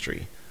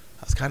industry.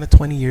 I was kind of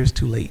 20 years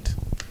too late,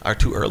 or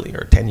too early,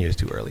 or 10 years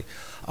too early.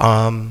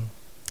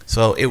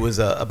 So it was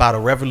about a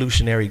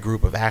revolutionary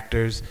group of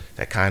actors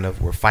that kind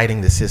of were fighting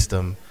the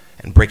system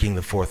and breaking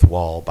the fourth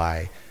wall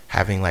by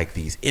having like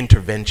these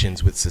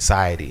interventions with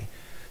society.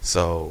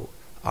 So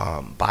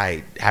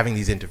by having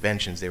these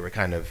interventions, they were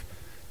kind of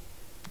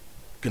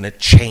gonna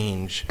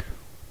change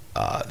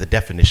the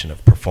definition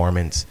of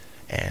performance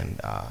and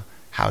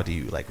how do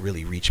you like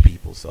really reach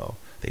people. So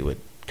they would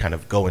kind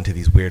of go into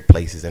these weird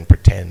places and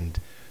pretend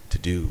to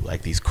do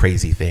like these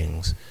crazy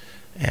things.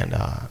 And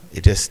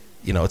it just,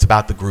 it's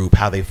about the group,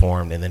 how they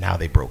formed and then how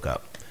they broke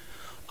up.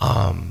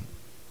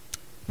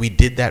 We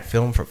did that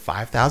film for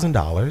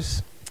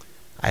 $5,000.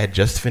 I had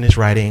just finished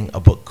writing a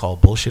book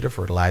called Bullshit or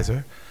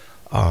Fertilizer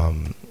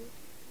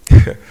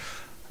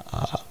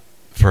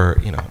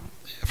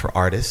for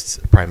artists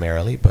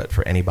primarily, but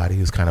for anybody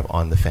who's kind of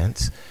on the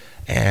fence.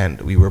 And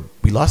we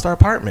lost our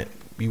apartment.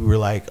 We were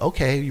like,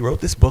 okay, you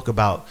wrote this book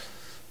about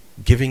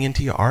giving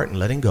into your art and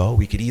letting go.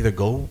 We could either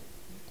go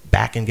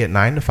back and get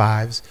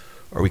 9-to-5s,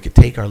 or we could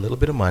take our little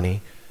bit of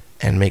money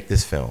and make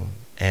this film.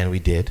 And we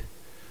did.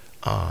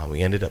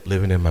 We ended up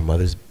living in my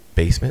mother's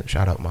basement.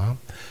 Shout out, Mom.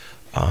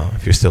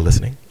 If you're still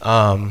listening.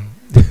 And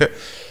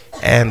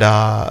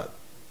the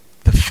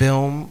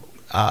film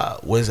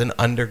was an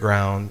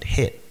underground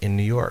hit in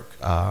New York.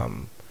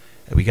 And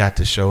we got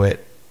to show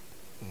it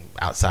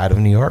outside of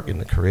New York, in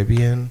the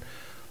Caribbean,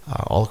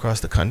 all across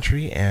the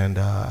country. And,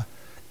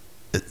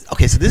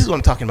 okay, so this is what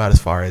I'm talking about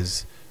as far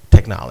as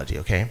technology,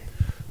 okay?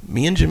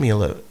 Me and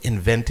Jamila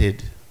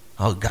invented,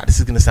 oh God, this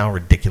is going to sound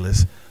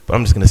ridiculous, but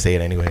I'm just going to say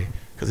it anyway,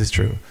 because it's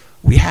true.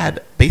 We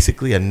had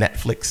basically a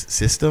Netflix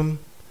system.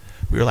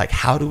 We were like,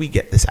 how do we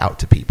get this out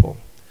to people?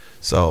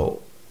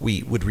 So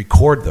we would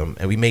record them,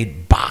 and we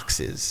made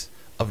boxes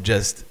of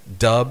just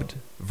dubbed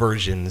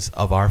versions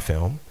of our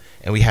film.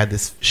 And we had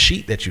this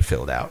sheet that you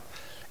filled out.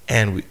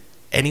 And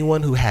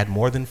anyone who had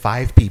more than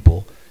 5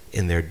 people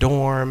in their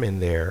dorm, in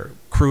their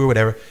crew, or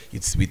whatever,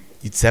 you'd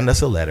send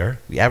us a letter.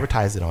 We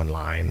advertised it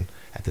online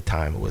at the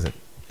time. It wasn't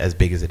as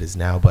big as it is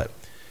now, but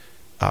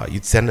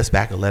you'd send us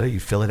back a letter,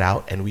 you'd fill it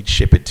out, and we'd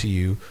ship it to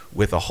you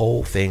with a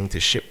whole thing to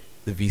ship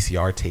the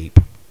VCR tape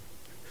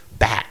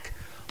back.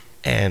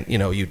 And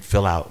you'd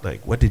fill out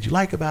like, what did you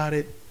like about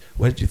it,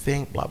 what did you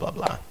think, blah blah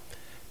blah.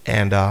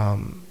 And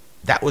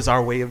that was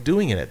our way of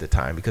doing it at the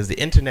time, because the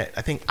internet,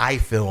 I think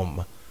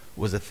iFilm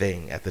was a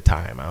thing at the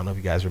time. I don't know if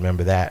you guys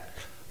remember that.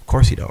 Of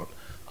course you don't.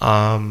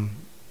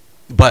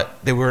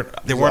 But there weren't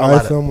a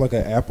lot of iFilm, like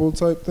an Apple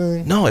type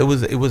thing. No, it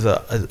was a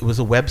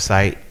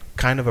website,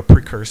 kind of a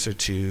precursor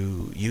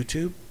to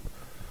YouTube.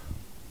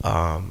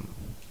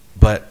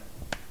 But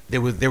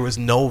there was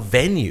no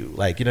venue,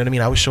 like, you know what I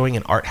mean? I was showing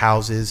in art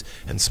houses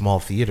and small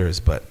theaters,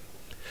 but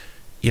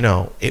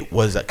it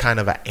was a kind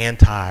of an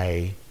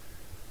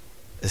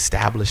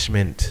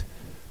anti-establishment,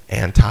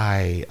 it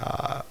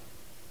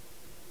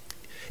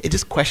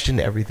just questioned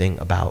everything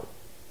about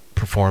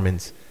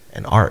performance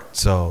and art.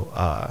 So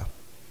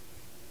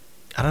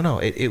I don't know,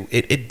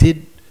 it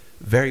did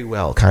very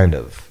well, kind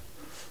of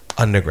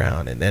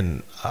underground, and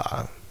then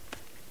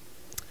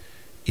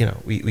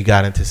we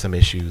got into some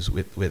issues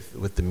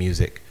with the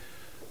music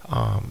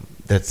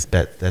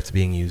that's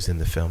being used in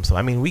the film. So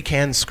I mean, we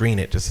can screen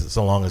it just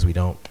so long as we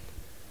don't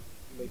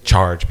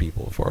charge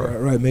people for.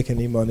 Right, make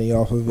any money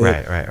off of it.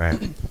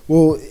 Right.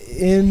 Well,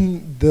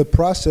 in the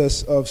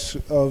process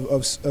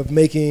of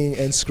making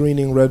and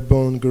screening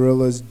Redbone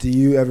Gorillas, do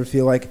you ever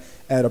feel like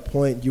at a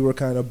point you were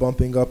kind of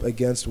bumping up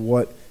against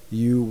what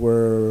you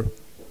were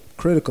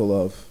critical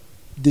of?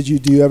 Do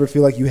you ever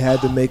feel like you had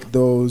to make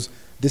those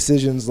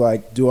decisions,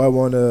 like, do I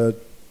want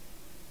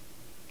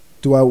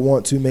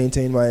to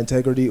maintain my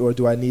integrity, or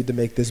do I need to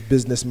make this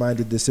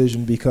business-minded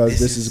decision because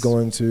this is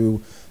going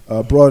to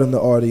broaden the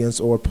audience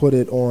or put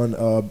it on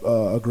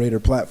a greater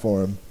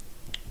platform?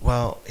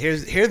 Well, here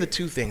are the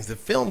two things. The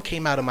film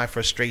came out of my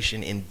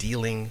frustration in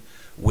dealing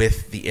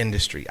with the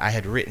industry. I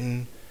had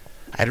written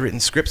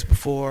scripts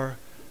before.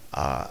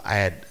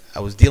 I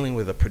was dealing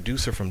with a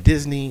producer from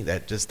Disney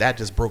that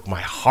just broke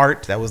my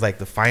heart. That was like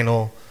the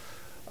final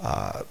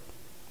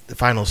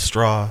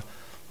straw.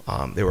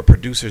 There were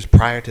producers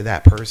prior to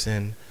that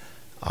person,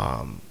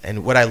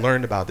 and what I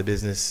learned about the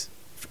business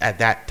at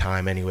that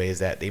time, anyway, is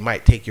that they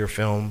might take your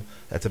film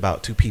that's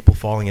about two people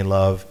falling in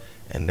love,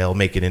 and they'll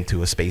make it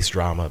into a space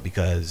drama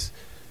because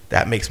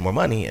that makes more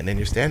money. And then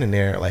you're standing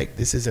there like,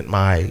 this is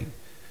my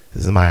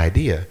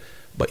idea,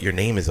 but your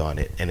name is on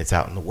it and it's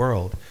out in the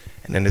world.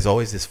 And then there's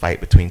always this fight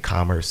between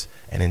commerce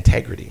and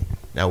integrity.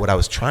 Now, what I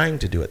was trying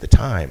to do at the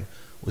time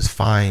was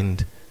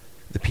find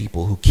the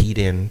people who keyed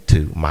in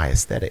to my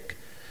aesthetic.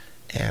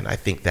 And I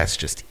think that's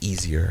just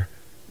easier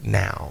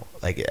now.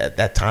 Like, at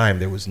that time,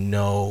 there was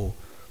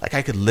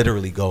I could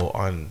literally go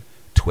on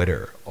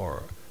Twitter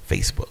or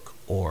Facebook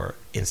or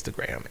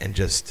Instagram and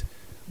just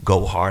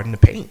go hard in the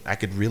paint. I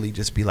could really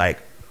just be like,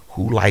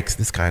 who likes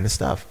this kind of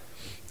stuff?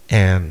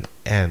 And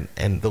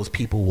those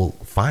people will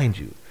find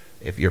you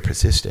if you're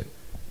persistent.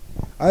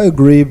 I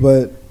agree,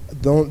 but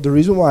the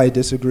reason why I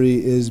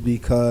disagree is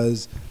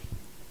because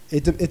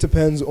it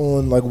depends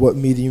on like what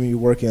medium you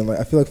work in. Like,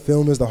 I feel like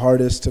film is the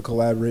hardest to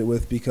collaborate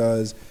with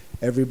because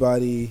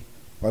everybody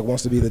like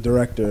wants to be the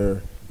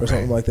director or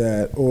something like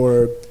that.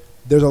 Or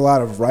there's a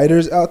lot of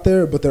writers out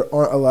there, but there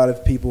aren't a lot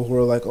of people who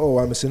are like, oh,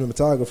 I'm a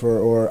cinematographer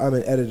or I'm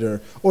an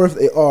editor. Or if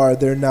they are,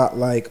 they're not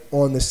like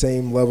on the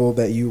same level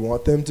that you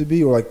want them to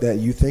be or like that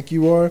you think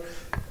you are.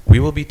 We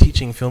will be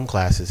teaching film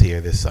classes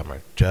here this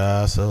summer,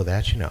 just so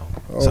that you know.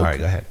 Okay. Sorry,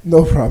 go ahead.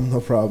 No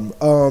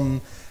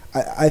problem.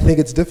 I think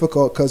it's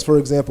difficult because, for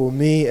example,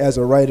 me as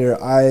a writer,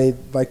 I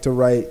like to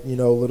write,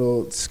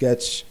 little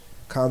sketch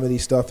comedy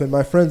stuff, and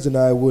my friends and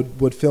I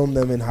would film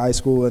them in high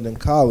school and in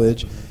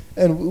college,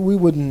 and we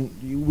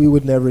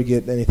would never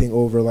get anything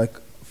over like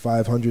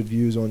 500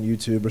 views on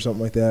YouTube or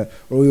something like that,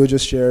 or we would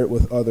just share it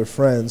with other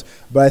friends.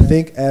 But I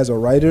think as a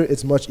writer,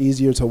 it's much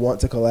easier to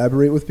want to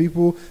collaborate with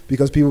people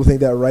because people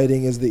think that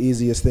writing is the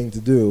easiest thing to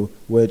do,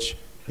 which,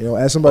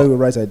 as somebody who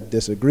writes, I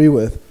disagree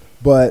with.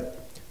 But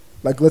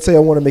like, let's say I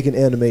want to make an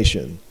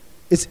animation.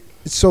 It's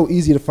so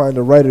easy to find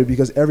a writer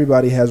because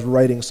everybody has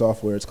writing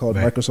software. It's called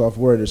Microsoft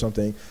Word or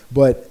something.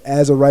 But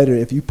as a writer,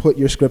 if you put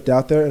your script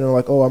out there and they're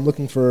like, oh, I'm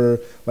looking for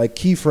like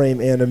keyframe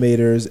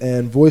animators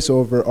and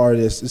voiceover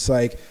artists, it's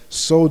like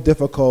so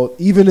difficult,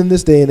 even in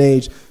this day and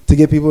age, to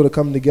get people to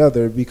come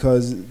together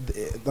because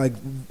like...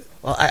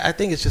 Well, I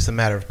think it's just a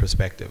matter of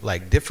perspective.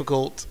 Like,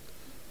 difficult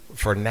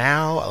for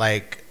now,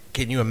 like,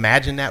 can you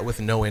imagine that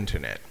with no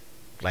internet?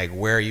 Like,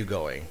 where are you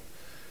going?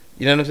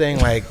 You know what I'm saying?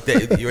 Like,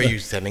 are you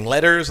sending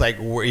letters? Like,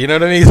 you know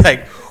what I mean?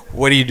 Like,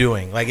 what are you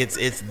doing? Like, it's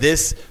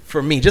this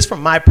for me, just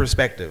from my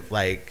perspective.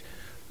 Like,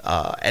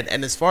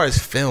 and as far as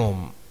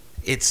film,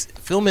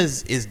 film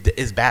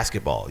is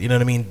basketball. You know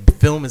what I mean?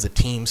 Film is a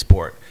team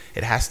sport.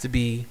 It has to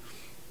be.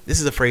 This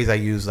is a phrase I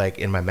use like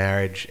in my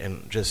marriage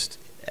and just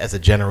as a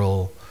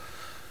general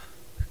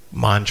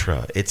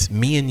mantra. It's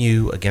me and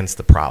you against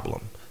the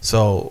problem.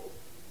 So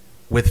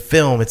with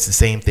film, it's the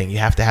same thing. You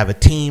have to have a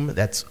team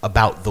that's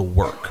about the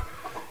work.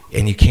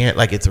 And you can't,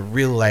 like, it's a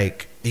real,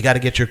 like, you got to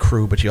get your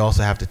crew, but you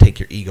also have to take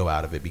your ego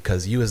out of it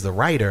because you as the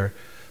writer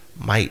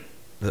might,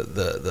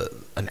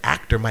 an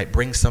actor might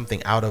bring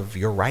something out of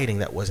your writing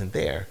that wasn't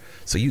there.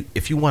 So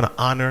if you want to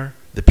honor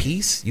the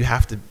piece, you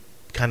have to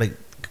kind of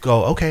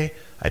go, okay,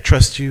 I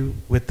trust you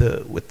with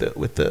that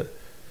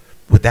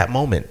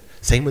moment.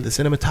 Same with the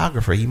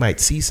cinematographer. He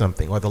might see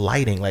something, or the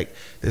lighting. Like,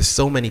 there's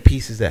so many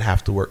pieces that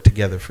have to work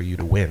together for you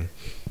to win.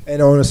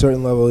 And on a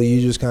certain level,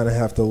 you just kind of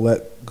have to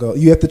let go.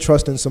 You have to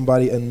trust in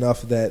somebody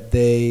enough that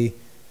they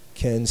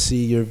can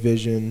see your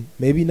vision,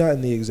 maybe not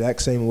in the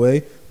exact same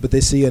way, but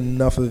they see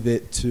enough of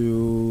it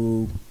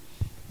to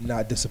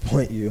not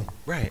disappoint you.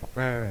 Right.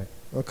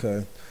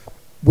 Okay.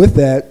 With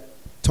that,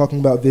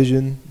 talking about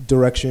vision,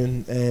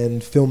 direction,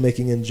 and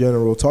filmmaking in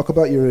general, talk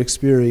about your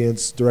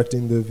experience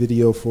directing the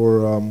video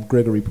for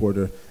Gregory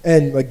Porter.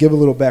 And like, give a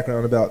little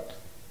background about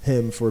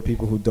him for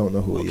people who don't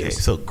know who he is. Okay,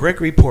 so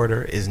Gregory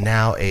Porter is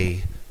now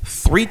a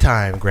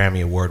 3-time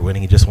Grammy Award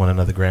winning. He just won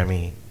another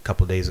Grammy a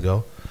couple of days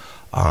ago.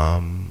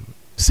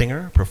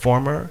 Singer,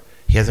 performer.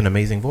 He has an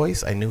amazing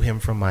voice. I knew him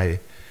from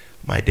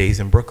my days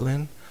in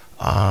Brooklyn.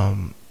 I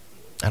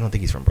don't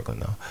think he's from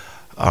Brooklyn though.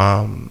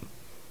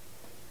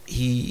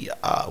 He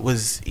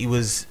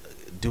was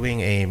doing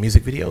a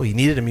music video. He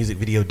needed a music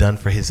video done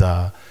for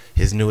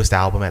his newest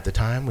album at the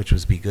time, which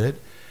was Be Good.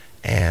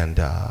 And,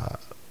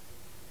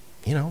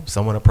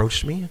 someone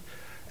approached me,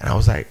 and I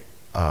was like,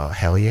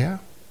 hell yeah.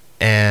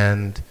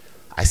 And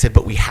I said,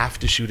 but we have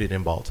to shoot it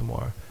in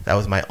Baltimore. That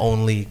was my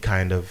only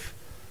kind of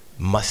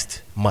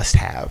must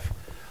have,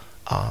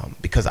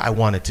 because I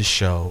wanted to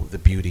show the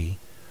beauty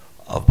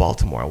of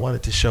Baltimore. I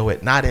wanted to show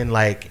it not in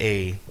like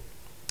a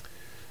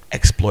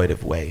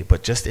exploitive way,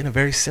 but just in a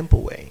very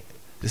simple way,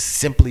 just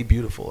simply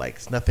beautiful. Like,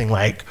 it's nothing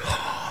like,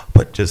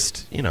 but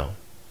just,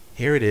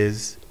 here it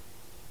is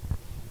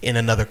in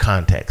another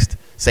context.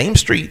 Same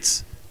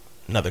streets,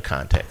 another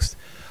context.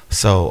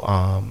 So,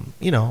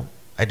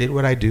 I did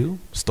what I do,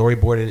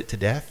 storyboarded it to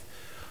death,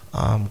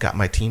 got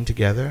my team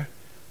together,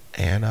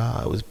 and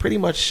it was pretty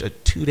much a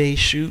 2-day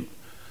shoot.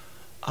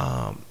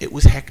 It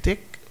was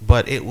hectic,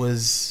 but it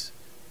was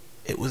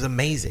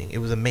amazing. It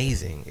was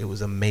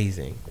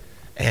amazing.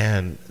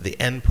 And the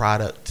end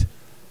product,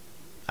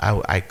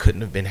 I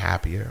couldn't have been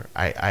happier.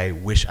 I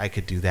wish I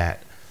could do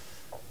that,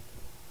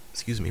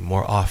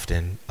 more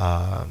often.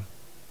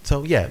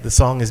 So yeah, the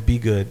song is Be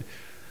Good.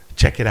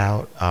 Check it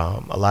out.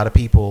 A lot of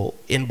people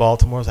in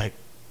Baltimore was like,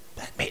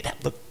 that made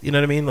that look, you know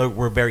what I mean? Like,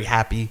 we're very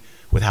happy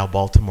with how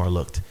Baltimore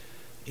looked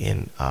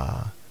in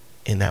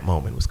that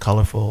moment. It was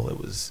colorful. It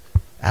was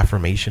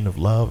affirmation of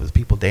love. It was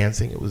people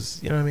dancing. It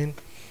was, you know what I mean?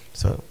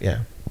 So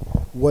yeah.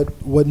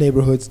 What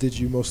neighborhoods did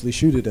you mostly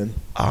shoot it in?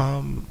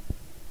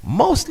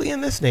 Mostly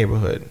in this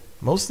neighborhood.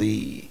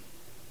 Mostly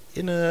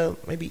in a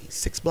maybe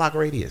 6-block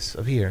radius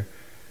of here.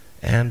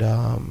 And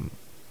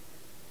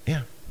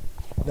yeah.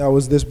 Now,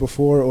 was this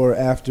before or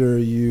after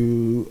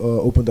you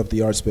opened up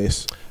the art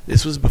space?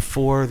 This was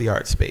before the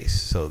art space.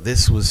 So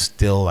this was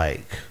still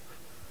like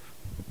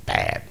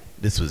bad.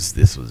 This was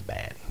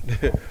bad.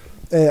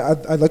 Hey,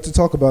 I'd like to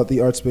talk about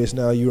the art space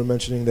now. You were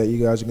mentioning that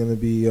you guys are going to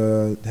be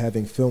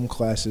having film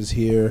classes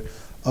here.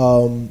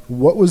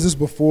 What was this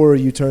before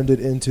you turned it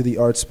into the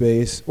art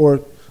space? Or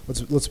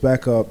let's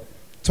back up.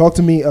 Talk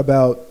to me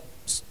about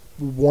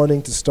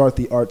wanting to start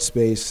the art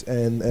space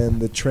and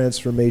the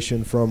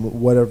transformation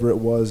from whatever it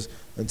was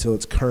until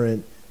its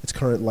current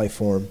life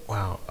form.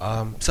 Wow.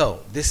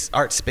 So this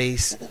art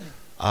space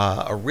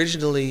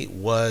originally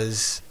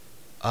was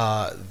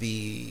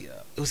it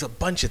was a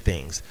bunch of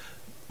things.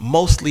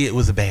 Mostly it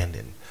was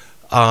abandoned.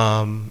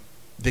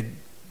 The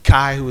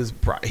guy who was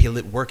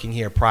working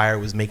here prior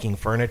was making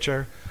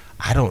furniture.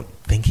 I don't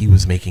think he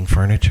was making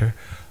furniture.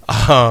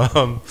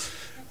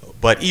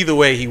 But either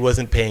way, he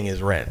wasn't paying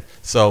his rent.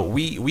 So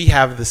we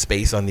have the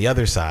space on the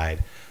other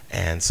side.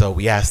 And so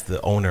we asked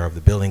the owner of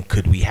the building,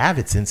 could we have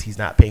it since he's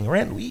not paying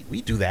rent?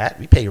 We do that.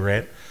 We pay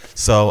rent.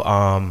 So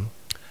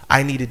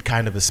I needed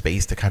kind of a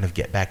space to kind of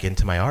get back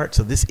into my art.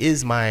 So this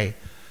is my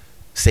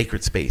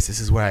sacred space. This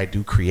is where I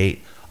do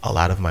create a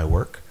lot of my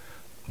work.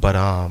 But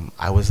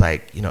I was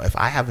like, if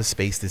I have a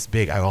space this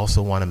big, I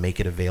also want to make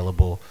it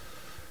available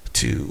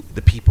to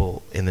the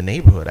people in the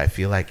neighborhood. I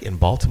feel like in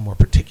Baltimore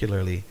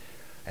particularly,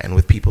 and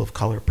with people of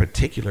color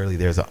particularly,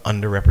 there's an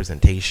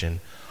underrepresentation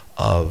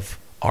of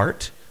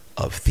art,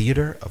 of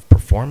theater, of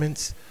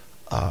performance.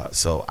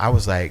 So I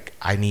was like,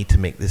 I need to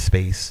make this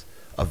space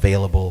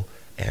available,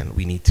 and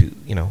we need to,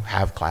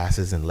 have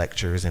classes and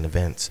lectures and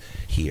events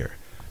here.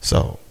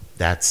 So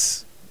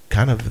that's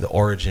kind of the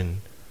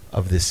origin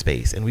of this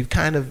space. And we've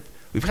kind of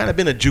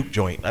been a juke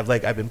joint. I've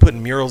been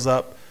putting murals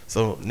up.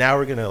 So now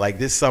we're gonna,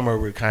 this summer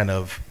we're kind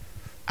of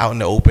out in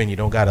the open. You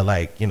don't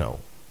gotta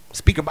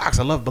speaker box,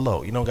 I love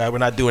below. We're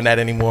not doing that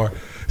anymore.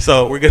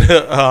 So we're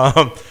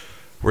gonna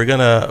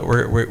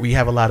we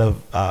have a lot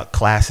of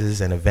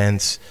classes and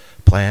events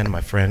planned.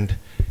 My friend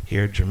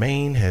here,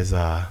 Jermaine,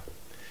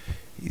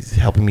 he's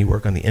helping me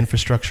work on the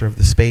infrastructure of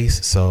the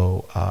space.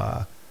 So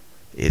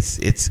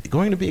it's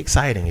going to be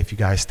exciting if you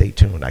guys stay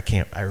tuned.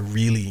 I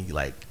really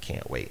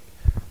can't wait.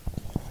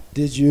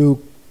 Did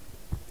you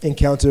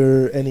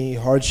encounter any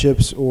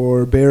hardships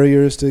or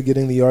barriers to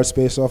getting the art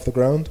space off the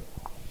ground?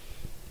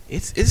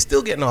 It's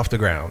still getting off the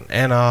ground,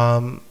 and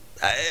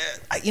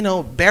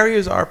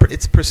barriers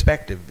it's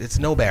perspective. It's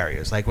no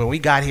barriers. Like when we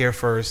got here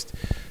first,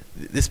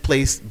 this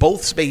place,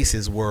 both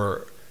spaces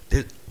were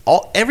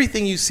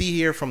everything you see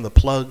here, from the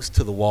plugs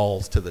to the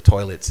walls to the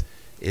toilets,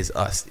 is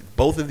us.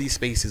 Both of these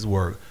spaces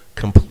were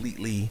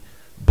completely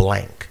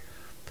blank,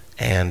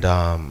 and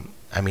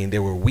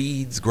there were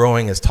weeds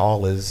growing as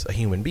tall as a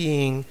human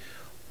being,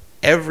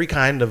 every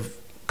kind of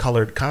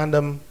colored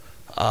condom,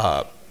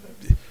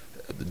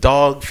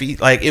 dog feet,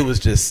 it was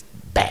just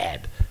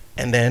bad.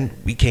 And then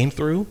we came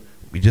through,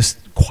 we just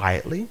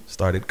quietly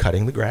started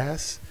cutting the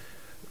grass,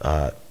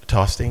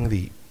 tossing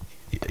the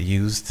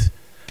used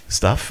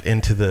stuff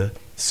into the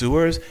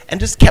sewers, and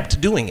just kept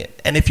doing it.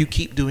 And if you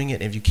keep doing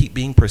it, if you keep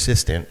being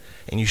persistent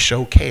and you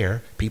show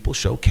care, people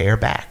show care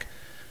back.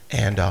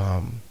 And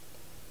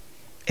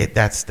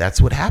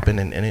that's what happened.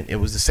 And it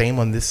was the same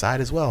on this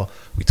side as well.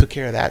 We took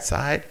care of that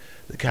side.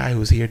 The guy who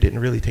was here didn't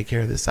really take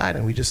care of this side,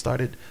 and we just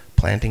started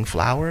planting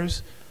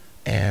flowers.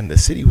 And the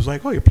city was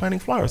like, oh, you're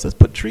planting flowers, let's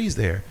put trees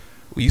there.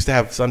 We used to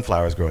have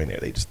sunflowers growing there.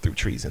 They just threw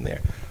trees in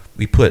there.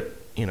 We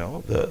put,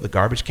 the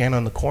garbage can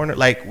on the corner.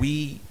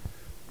 We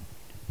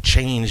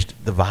changed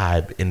the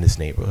vibe in this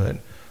neighborhood.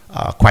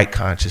 quite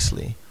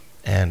consciously.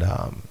 And,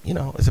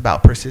 it's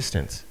about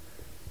persistence.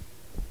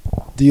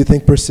 Do you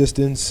think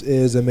persistence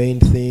is a main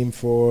theme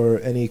for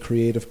any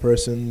creative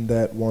person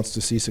that wants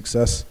to see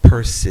success?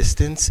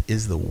 Persistence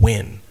is the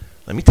win.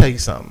 Let me tell you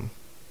something.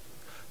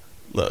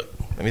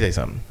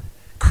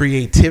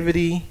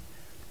 Creativity,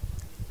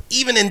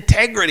 even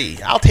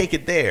integrity, I'll take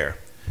it there.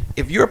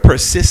 If you're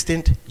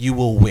persistent, you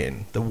will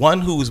win. The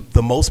one who's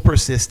the most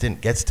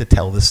persistent gets to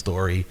tell the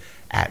story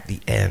at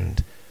the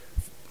end.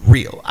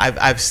 Real.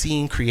 I've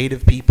seen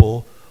creative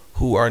people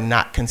who are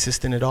not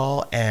consistent at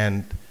all,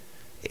 and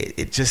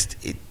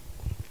they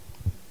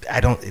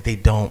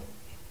don't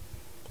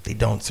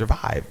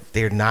survive.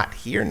 They're not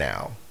here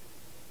now.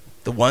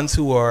 The ones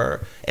who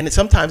are, and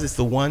sometimes it's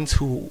the ones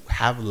who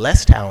have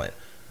less talent,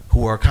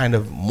 who are kind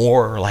of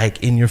more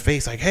like in your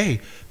face, like,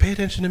 hey, pay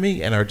attention to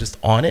me, and are just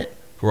on it,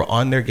 who are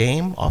on their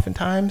game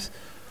oftentimes,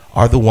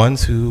 are the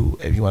ones who,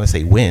 if you want to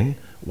say win.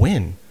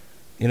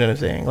 You know what I'm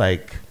saying?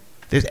 Like,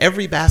 there's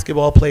every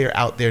basketball player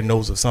out there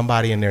knows of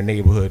somebody in their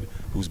neighborhood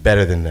who's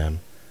better than them,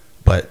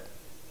 but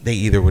they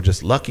either were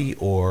just lucky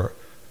or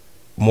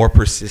more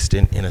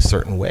persistent in a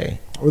certain way.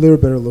 Or they were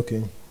better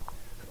looking.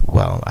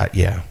 Well,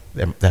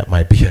 that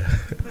might be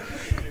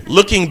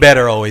looking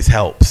better always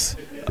helps.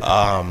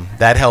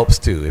 That helps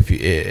too. If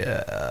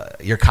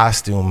your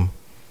costume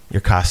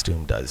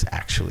does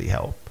actually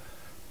help.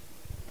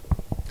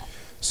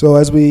 So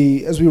as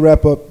we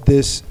wrap up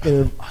this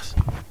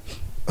Awesome.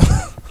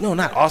 No,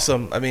 not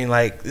awesome. I mean,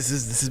 like, this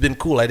has been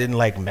cool. I didn't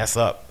like mess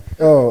up.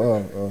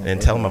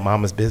 And tell my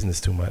mama's business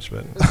too much,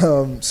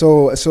 but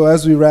so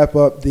as we wrap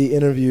up the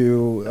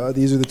interview,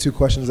 these are the two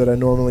questions that I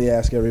normally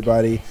ask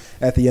everybody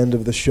at the end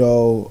of the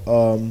show.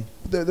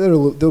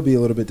 They'll be a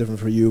little bit different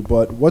for you,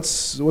 but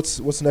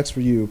what's next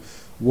for you?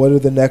 What are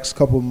the next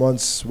couple of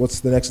months? What's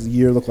the next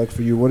year look like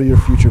for you? What are your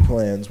future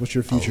plans? What's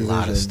your future vision? A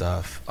lot of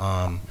stuff.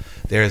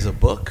 There's a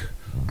book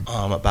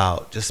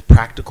about just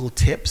practical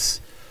tips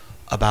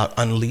about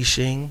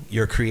unleashing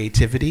your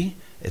creativity.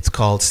 It's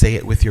called Say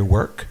It With Your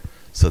Work.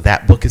 So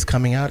that book is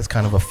coming out. It's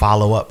kind of a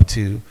follow-up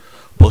to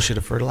Bullshit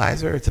or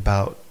Fertilizer. It's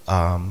about,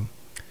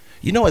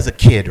 as a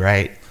kid,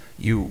 right?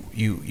 You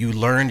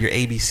learn your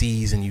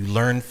ABCs and you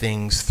learn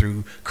things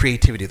through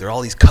creativity. There are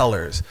all these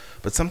colors.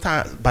 But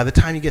sometimes, by the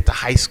time you get to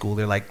high school,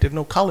 there's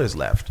no colors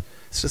left.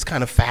 It's just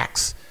kind of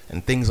facts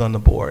and things on the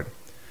board.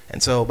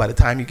 And so by the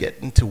time you get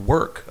into a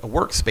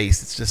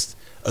workspace, it's just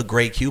a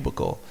gray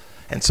cubicle.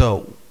 And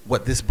so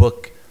what this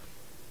book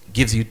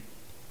gives you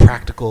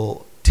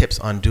practical tips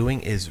on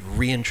doing is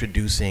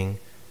reintroducing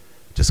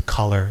just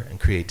color and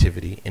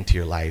creativity into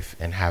your life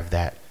and have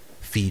that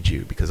feed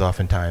you. Because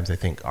oftentimes I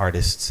think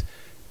artists,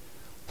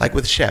 like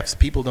with chefs,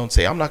 people don't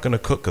say, I'm not going to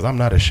cook because I'm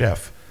not a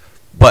chef.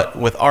 But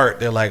with art,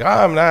 they're like,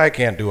 I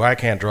can't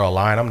draw a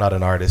line. I'm not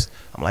an artist.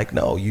 I'm like,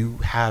 no, you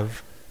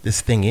have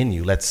this thing in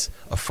you. Let's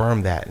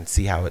affirm that and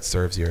see how it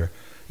serves your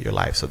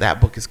life. So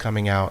that book is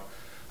coming out.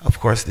 Of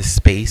course, this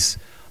space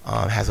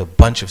has a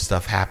bunch of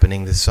stuff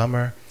happening this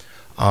summer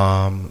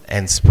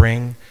and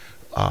spring.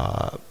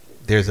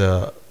 There's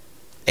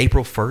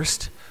April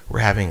 1st, we're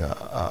having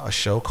a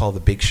show called The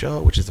Big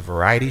Show, which is a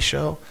variety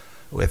show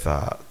with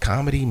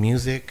comedy,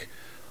 music,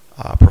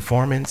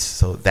 performance.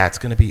 So that's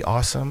going to be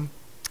awesome.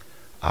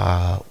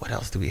 What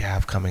else do we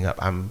have coming up?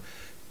 I'm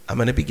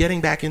going to be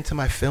getting back into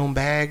my film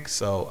bag.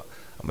 So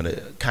I'm going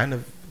to kind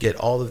of get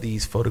all of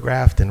these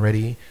photographed and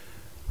ready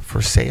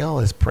for sale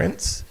as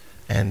prints,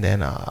 and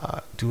then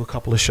do a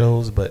couple of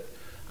shows. But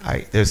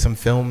there's some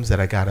films that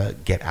I got to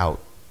get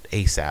out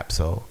ASAP.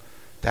 So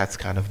that's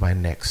kind of my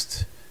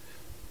next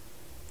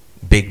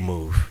big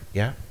move.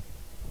 Yeah.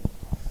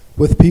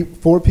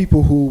 For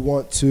people who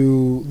want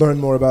to learn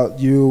more about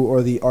you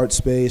or the art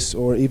space,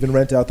 or even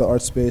rent out the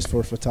art space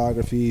for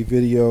photography,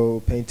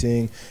 video,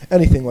 painting,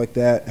 anything like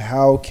that,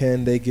 how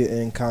can they get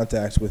in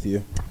contact with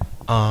you?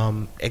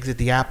 Exit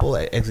the Apple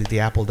at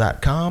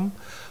exittheapple.com.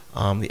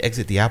 The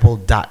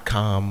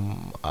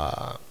exittheapple.com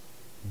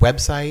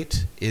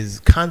website is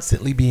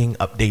constantly being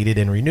updated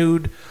and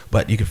renewed,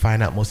 but you can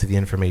find out most of the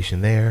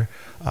information there.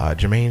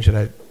 Jermaine, should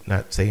I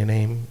not say your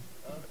name?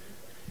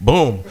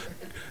 Boom.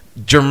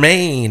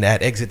 Jermaine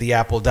at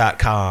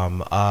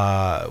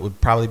exittheapple.com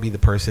would probably be the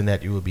person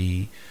that you will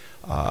be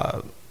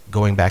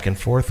going back and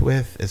forth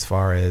with as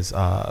far as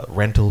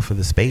rental for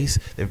the space.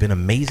 There have been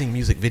amazing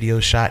music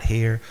videos shot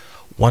here,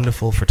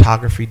 wonderful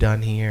photography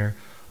done here.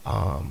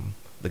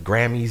 The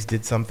Grammys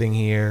did something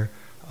here.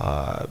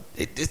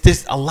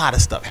 There's a lot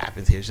of stuff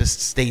happens here.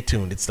 Just stay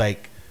tuned. It's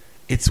like,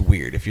 it's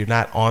weird. If you're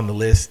not on the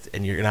list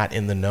and you're not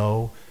in the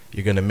know,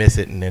 you're going to miss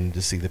it and then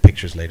just see the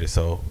pictures later.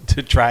 So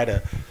to try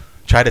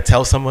to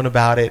tell someone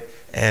about it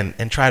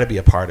and try to be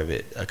a part of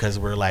it, because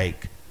we're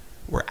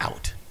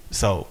out.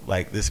 So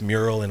like this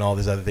mural and all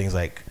these other things,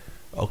 like,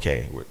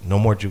 okay, no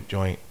more juke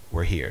joint.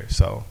 We're here.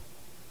 So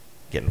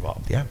get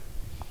involved. Yeah.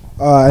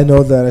 I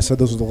know that I said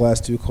those were the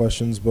last two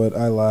questions, but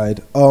I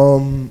lied.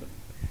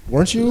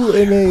 Weren't you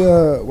in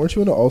an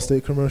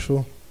Allstate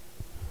commercial?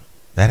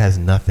 That has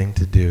nothing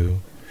to do.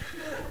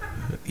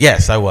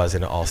 Yes, I was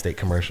in an Allstate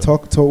commercial.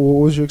 Talk. What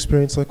was your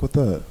experience like with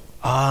that?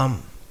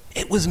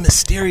 It was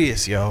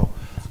mysterious, yo.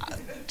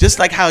 Just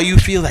like how you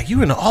feel like you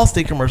were in an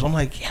Allstate commercial. I'm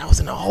like, yeah, I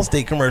was in an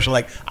Allstate commercial.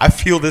 Like, I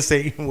feel the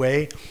same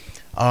way.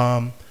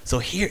 So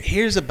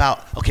here's a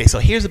thought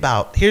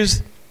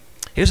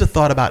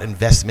about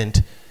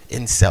investment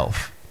in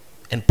self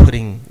and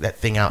putting that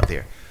thing out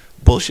there.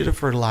 Bullshit or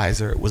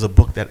Fertilizer was a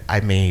book that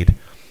I made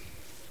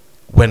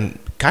when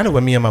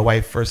me and my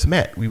wife first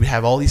met. We would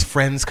have all these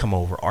friends come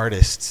over,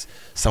 artists.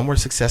 Some were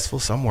successful,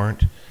 some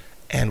weren't.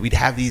 And we'd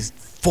have these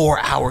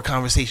 4-hour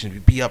conversations.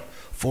 We'd be up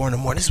 4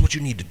 a.m. This is what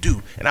you need to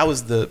do. And I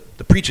was the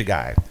preacher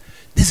guy.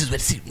 This is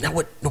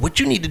what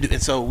you need to do.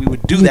 And so we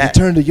would do you that. Need to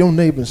turn to your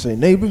neighbor and say,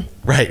 neighbor.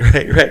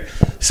 Right.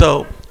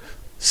 So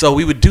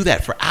we would do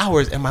that for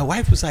hours. And my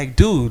wife was like,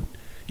 dude,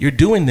 you're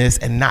doing this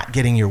and not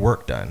getting your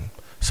work done.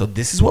 So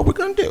this is what we're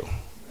going to do.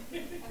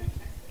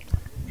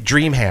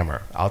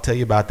 Dreamhammer. I'll tell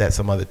you about that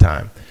some other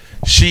time.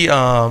 She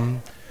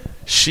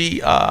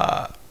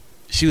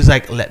was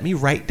like, let me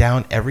write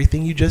down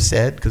everything you just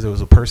said, because there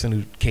was a person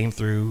who came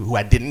through who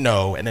I didn't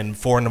know, and then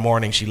 4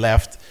 a.m. she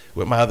left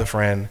with my other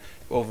friend.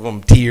 Both of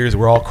them tears,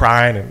 we're all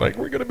crying and like,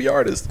 we're gonna be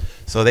artists.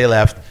 So they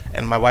left,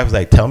 and my wife was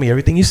like, tell me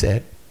everything you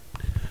said.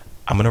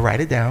 I'm gonna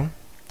write it down.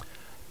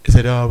 She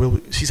said,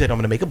 I'm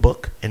gonna make a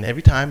book, and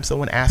every time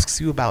someone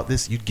asks you about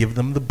this, you give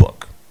them the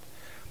book.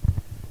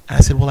 And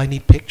I said, well, I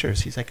need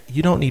pictures. He's like,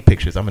 you don't need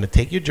pictures. I'm going to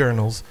take your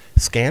journals,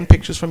 scan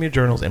pictures from your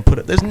journals, and put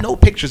it. There's no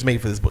pictures made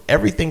for this book.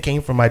 Everything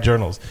came from my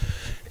journals.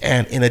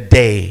 And in a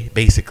day,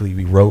 basically,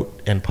 we wrote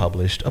and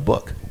published a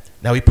book.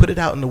 Now, we put it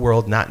out in the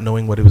world not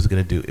knowing what it was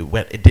going to do.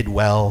 It did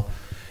well.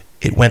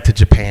 It went to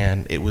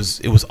Japan. It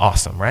was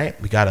awesome, right?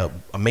 We got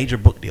a major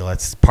book deal.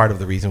 That's part of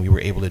the reason we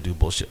were able to do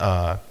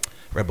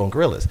Redbone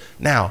Gorillas.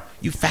 Now,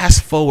 you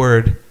fast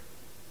forward,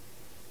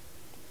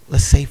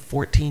 let's say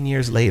 14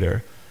 years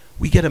later,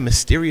 we get a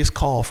mysterious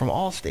call from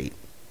Allstate.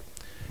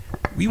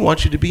 We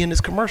want you to be in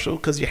this commercial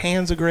because your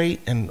hands are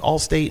great, and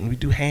Allstate, and we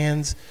do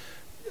hands.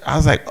 I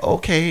was like,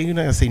 okay, you're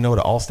not gonna say no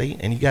to Allstate,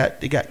 and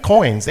they got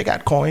coins. They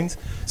got coins.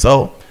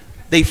 So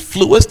they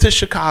flew us to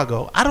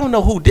Chicago. I don't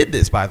know who did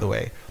this, by the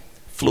way.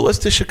 Flew us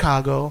to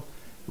Chicago.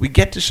 We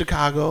get to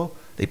Chicago.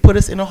 They put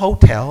us in a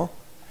hotel,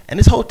 and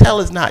this hotel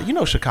is not,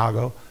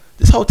 Chicago.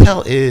 This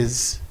hotel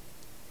is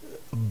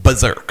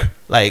berserk.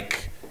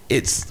 Like,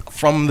 it's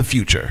from the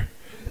future.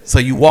 So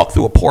you walk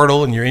through a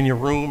portal and you're in your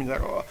room. You're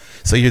like, oh.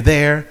 So you're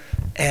there,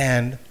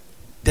 and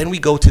then we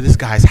go to this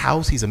guy's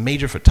house. He's a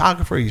major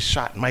photographer. He's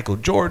shot Michael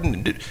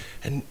Jordan,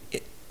 and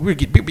we're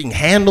being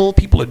handled.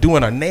 People are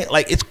doing our nail.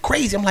 Like, it's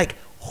crazy. I'm like,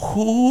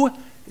 who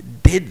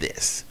did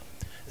this?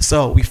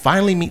 So we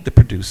finally meet the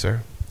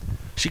producer.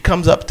 She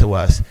comes up to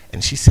us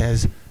and she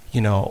says,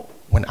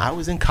 when I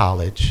was in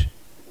college,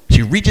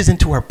 she reaches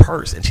into her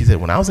purse and she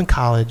said, when I was in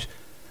college,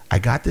 I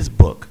got this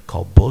book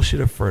called Bullshit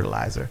or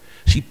Fertilizer.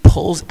 She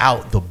pulls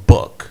out the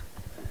book,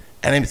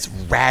 and it's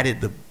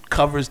ratted. The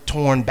cover's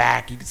torn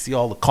back. You can see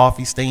all the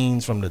coffee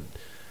stains and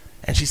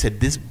she said,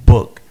 this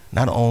book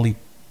not only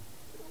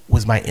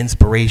was my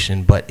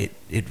inspiration, but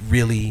it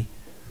really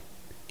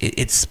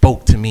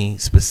spoke to me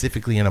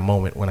specifically in a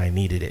moment when I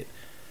needed it.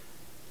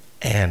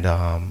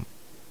 And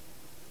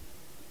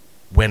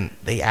when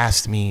they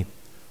asked me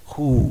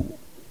who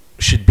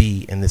should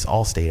be in this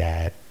Allstate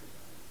ad,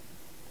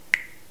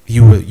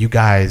 you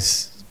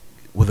guys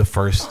were the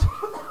first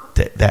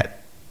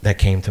that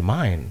came to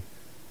mind.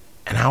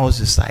 And I was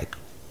just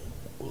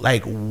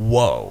like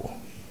whoa.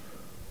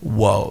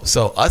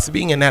 So us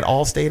being in that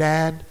Allstate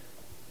ad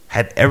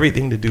had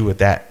everything to do with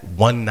that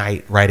one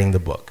night writing the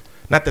book.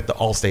 Not that the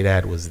Allstate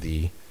ad was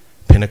the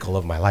pinnacle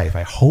of my life.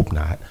 I hope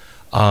not.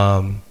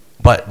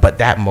 But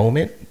that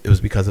moment, it was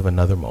because of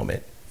another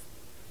moment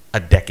a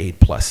decade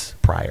plus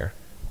prior.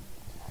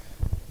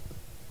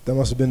 That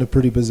must have been a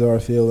pretty bizarre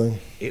feeling.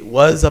 It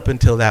was up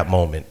until that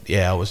moment.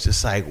 Yeah, I was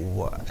just like,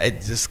 what?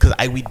 Just because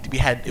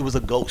it was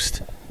a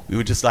ghost. We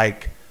were just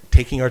like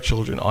taking our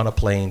children on a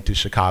plane to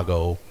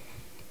Chicago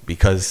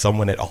because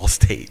someone at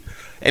Allstate.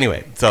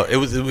 Anyway, so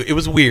it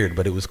was weird,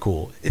 but it was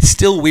cool. It's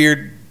still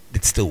weird.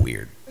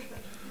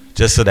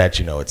 Just so that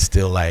you know, it's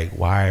still like,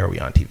 why are we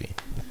on TV?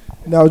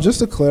 Now, just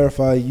to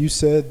clarify, you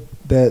said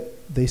that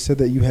they said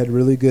that you had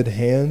really good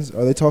hands.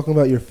 Are they talking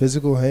about your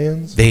physical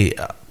hands? The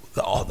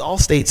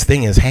Allstate's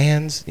thing is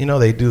hands.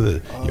 They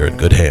do you're in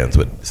good hands.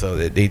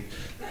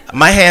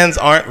 My hands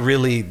aren't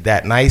really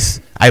that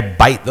nice. I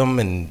bite them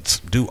and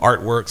do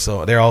artwork,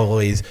 so they're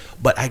always.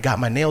 But I got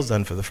my nails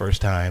done for the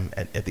first time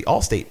at the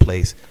Allstate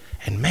place,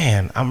 and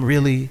man, I'm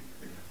really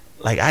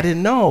I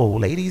didn't know,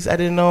 ladies. I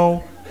didn't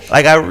know.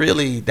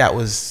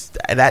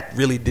 That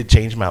really did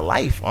change my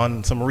life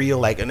on some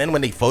real And then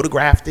when they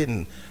photographed it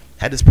and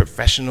had this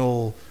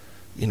professional,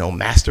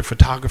 master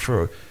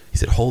photographer, he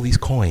said, hold these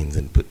coins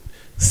and put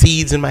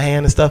seeds in my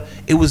hand and stuff.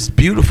 It was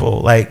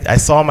beautiful. I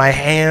saw my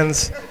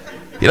hands.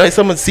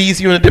 Someone sees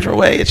you in a different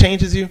way, it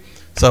changes you.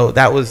 So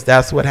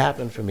that's what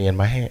happened for me in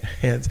my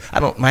hands.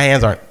 My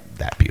hands aren't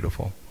that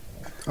beautiful.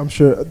 I'm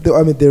sure. They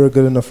were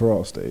good enough for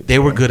Allstate. They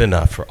were good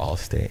enough for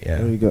Allstate. Yeah.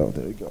 There you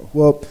go.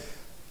 Well,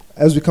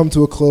 as we come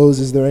to a close,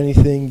 is there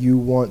anything you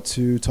want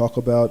to talk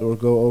about or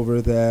go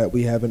over that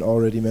we haven't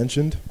already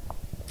mentioned?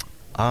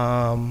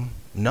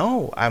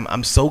 No,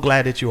 I'm so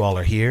glad that you all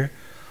are here.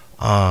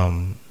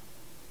 I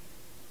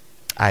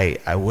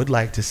would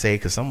like to say,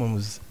 because someone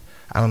was,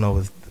 I don't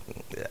know,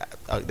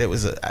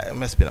 it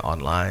must have been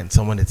online.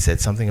 Someone had said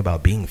something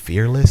about being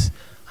fearless.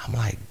 I'm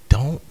like,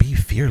 don't be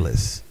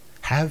fearless.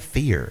 Have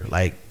fear.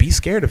 Like, be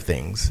scared of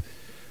things.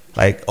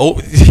 Like,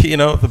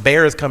 if a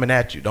bear is coming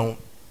at you, don't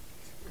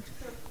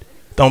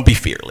be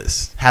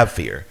fearless. Have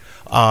fear.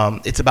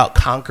 It's about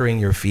conquering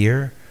your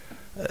fear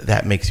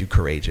that makes you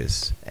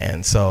courageous.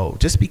 And so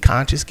just be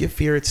conscious, give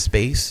fear its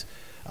space,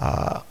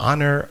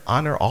 honor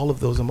all of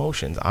those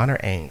emotions, honor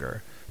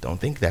anger. Don't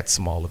think that's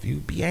small of you.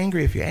 Be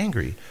angry if you're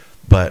angry,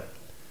 but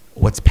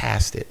what's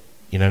past it?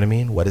 You know what I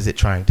mean? What is it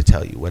trying to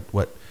tell you?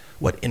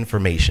 What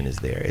information is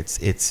there?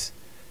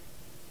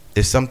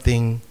 There's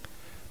something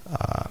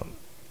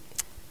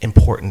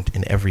important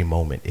in every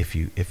moment if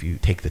you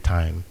take the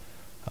time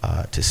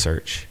to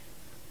search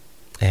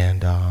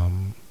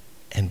and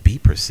be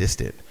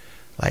persistent.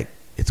 Like,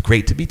 it's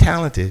great to be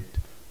talented,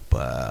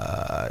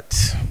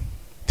 but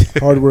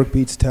hard work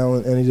beats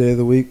talent any day of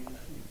the week.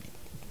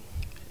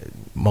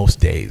 Most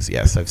days,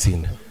 yes. I've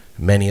seen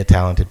many a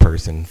talented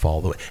person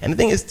fall the way. And the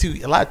thing is,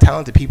 too, a lot of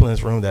talented people in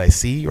this room that I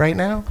see right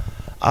now,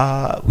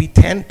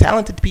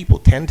 talented people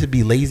tend to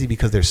be lazy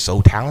because they're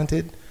so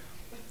talented.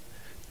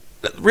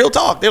 Real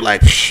talk. They're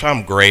like,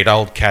 I'm great,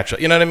 I'll catch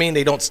up. You know what I mean?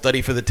 They don't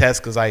study for the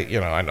test because I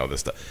know this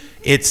stuff.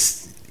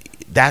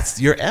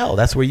 That's your L.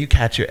 That's where you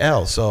catch your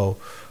L. So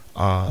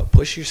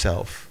push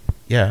yourself.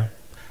 Yeah.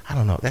 I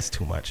don't know. That's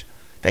too much.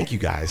 Thank you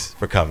guys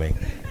for coming.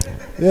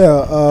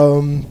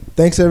 Yeah.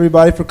 Thanks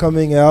everybody for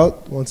coming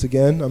out. Once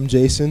again, I'm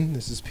Jason.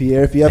 This is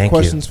Pierre. If you have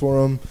questions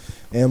for him,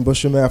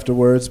 ambush him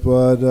afterwards.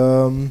 But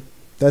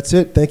that's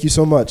it. Thank you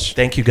so much.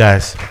 Thank you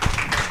guys.